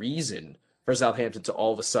no reason for Southampton to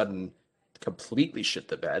all of a sudden completely shit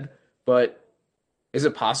the bed. But is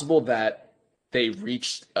it possible that they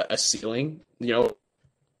reached a ceiling,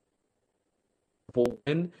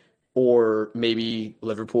 win, or maybe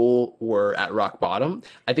Liverpool were at rock bottom?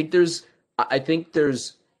 I think there's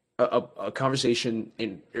a conversation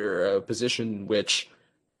in or a position which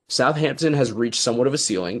Southampton has reached somewhat of a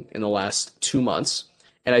ceiling in the last 2 months,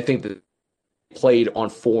 and I think that played on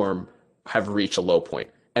form have reached a low point,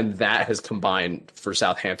 and that has combined for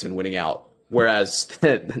Southampton winning out. Whereas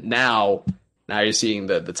now you're seeing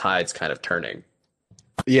the tides kind of turning.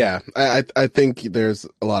 Yeah, I think there's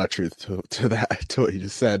a lot of truth to that to what you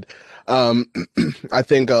just said. Um, I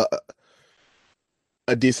think a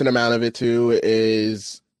decent amount of it too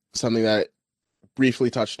is something that briefly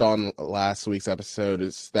touched on last week's episode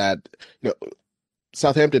is that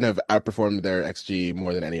Southampton have outperformed their XG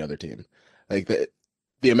more than any other team. Like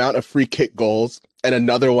the amount of free kick goals and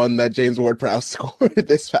another one that James Ward-Prowse scored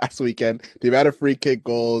this past weekend, the amount of free kick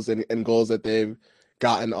goals and goals that they've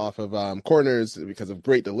gotten off of corners because of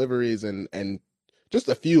great deliveries and just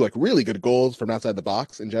a few like really good goals from outside the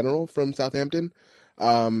box in general from Southampton.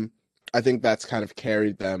 Um, I think that's kind of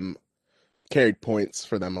carried points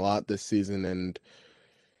for them a lot this season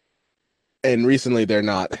and recently they're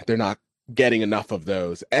not getting enough of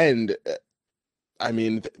those. And I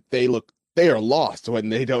mean, they are lost when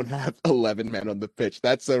they don't have 11 men on the pitch.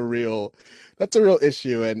 That's a real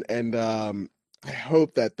issue, and I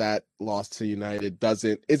hope that loss to United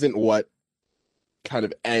isn't what kind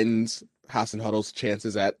of ends Hasenhuttle's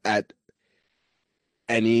chances at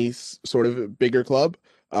any sort of bigger club.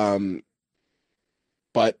 Um,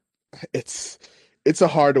 but it's it's a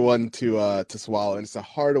hard one to swallow, and it's a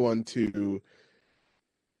hard one to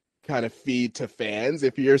kind of feed to fans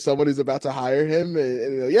if you're someone who's about to hire him.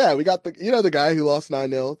 And, yeah, we got the guy who lost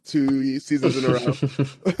 9-0 2 seasons in a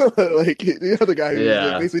row. Like the guy who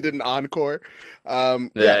Yeah. basically did an encore. Yeah,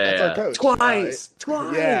 Yeah, that's our yeah. coach. Twice,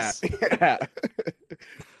 Yeah, twice. yeah.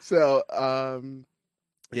 So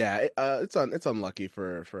yeah, it's unlucky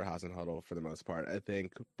for Hasenhuttl for the most part, I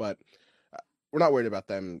think, but we're not worried about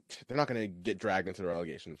them. They're not going to get dragged into the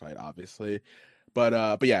relegation fight, obviously, but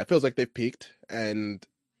yeah, it feels like they've peaked, and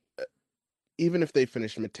even if they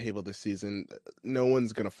finish mid-table this season, no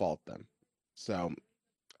one's gonna fault them. So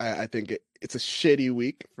I think it's a shitty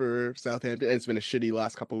week for Southampton. It's been a shitty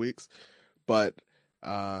last couple weeks, but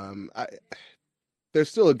I there's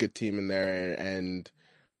still a good team in there, and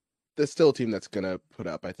there's still a team that's gonna put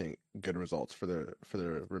up, I think, good results for the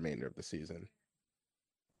remainder of the season.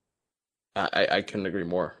 I couldn't agree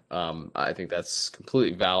more. I think that's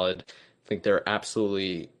completely valid. I think they're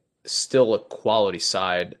absolutely still a quality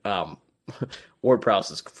side.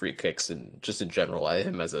 Ward-Prowse's free kicks and just in general,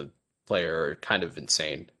 him as a player are kind of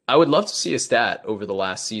insane. I would love to see a stat over the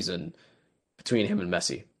last season between him and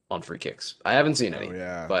Messi on free kicks. I haven't seen Oh any,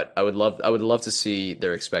 yeah. but I would love to see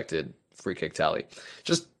their expected free kick tally.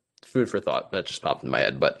 Just food for thought. That just popped in my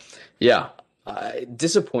head. But yeah,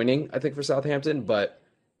 disappointing, I think, for Southampton, but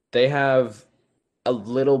they have a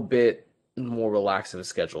little bit more relaxed of a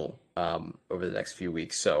schedule over the next few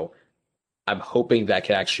weeks. So I'm hoping that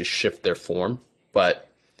can actually shift their form, but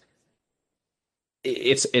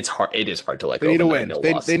it's hard. It is hard to let They go need of a a 9 win. nil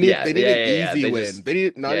They loss. they need Yeah, they need yeah, an yeah, yeah. easy They win. just They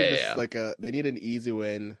need not yeah, even yeah, just yeah. like a they need an easy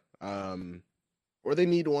win. Or they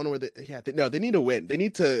need one where no, they need a win. They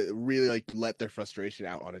need to really like let their frustration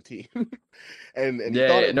out on a team. And you Yeah,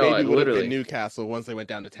 thought yeah, it no, maybe would have been literally. Newcastle once they went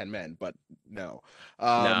down to 10 men, but no. No,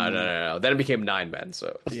 no, Um no, no. Then it became 9 men.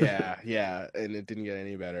 So yeah, and it didn't get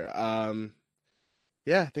any better.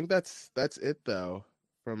 Yeah, I think that's it though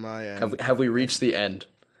from my have we, end. have we reached And the end?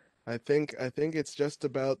 I think it's just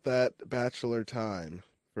about that bachelor time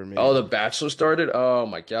for Oh, The me. Bachelor started. Oh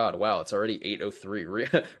my God! Wow, it's already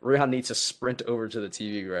 8:03. Rihan needs to sprint over to the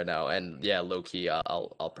TV right now, and yeah, low key,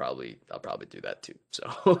 I'll probably do that too.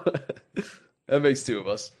 So that makes two of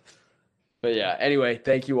us. But yeah, anyway,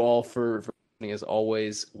 thank you all for listening. As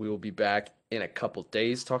always, we will be back in a couple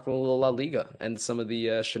days talking a little La Liga and some of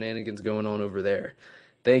the shenanigans going on over there.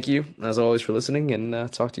 Thank you, as always, for listening, and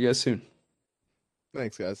talk to you guys soon.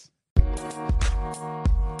 Thanks, guys.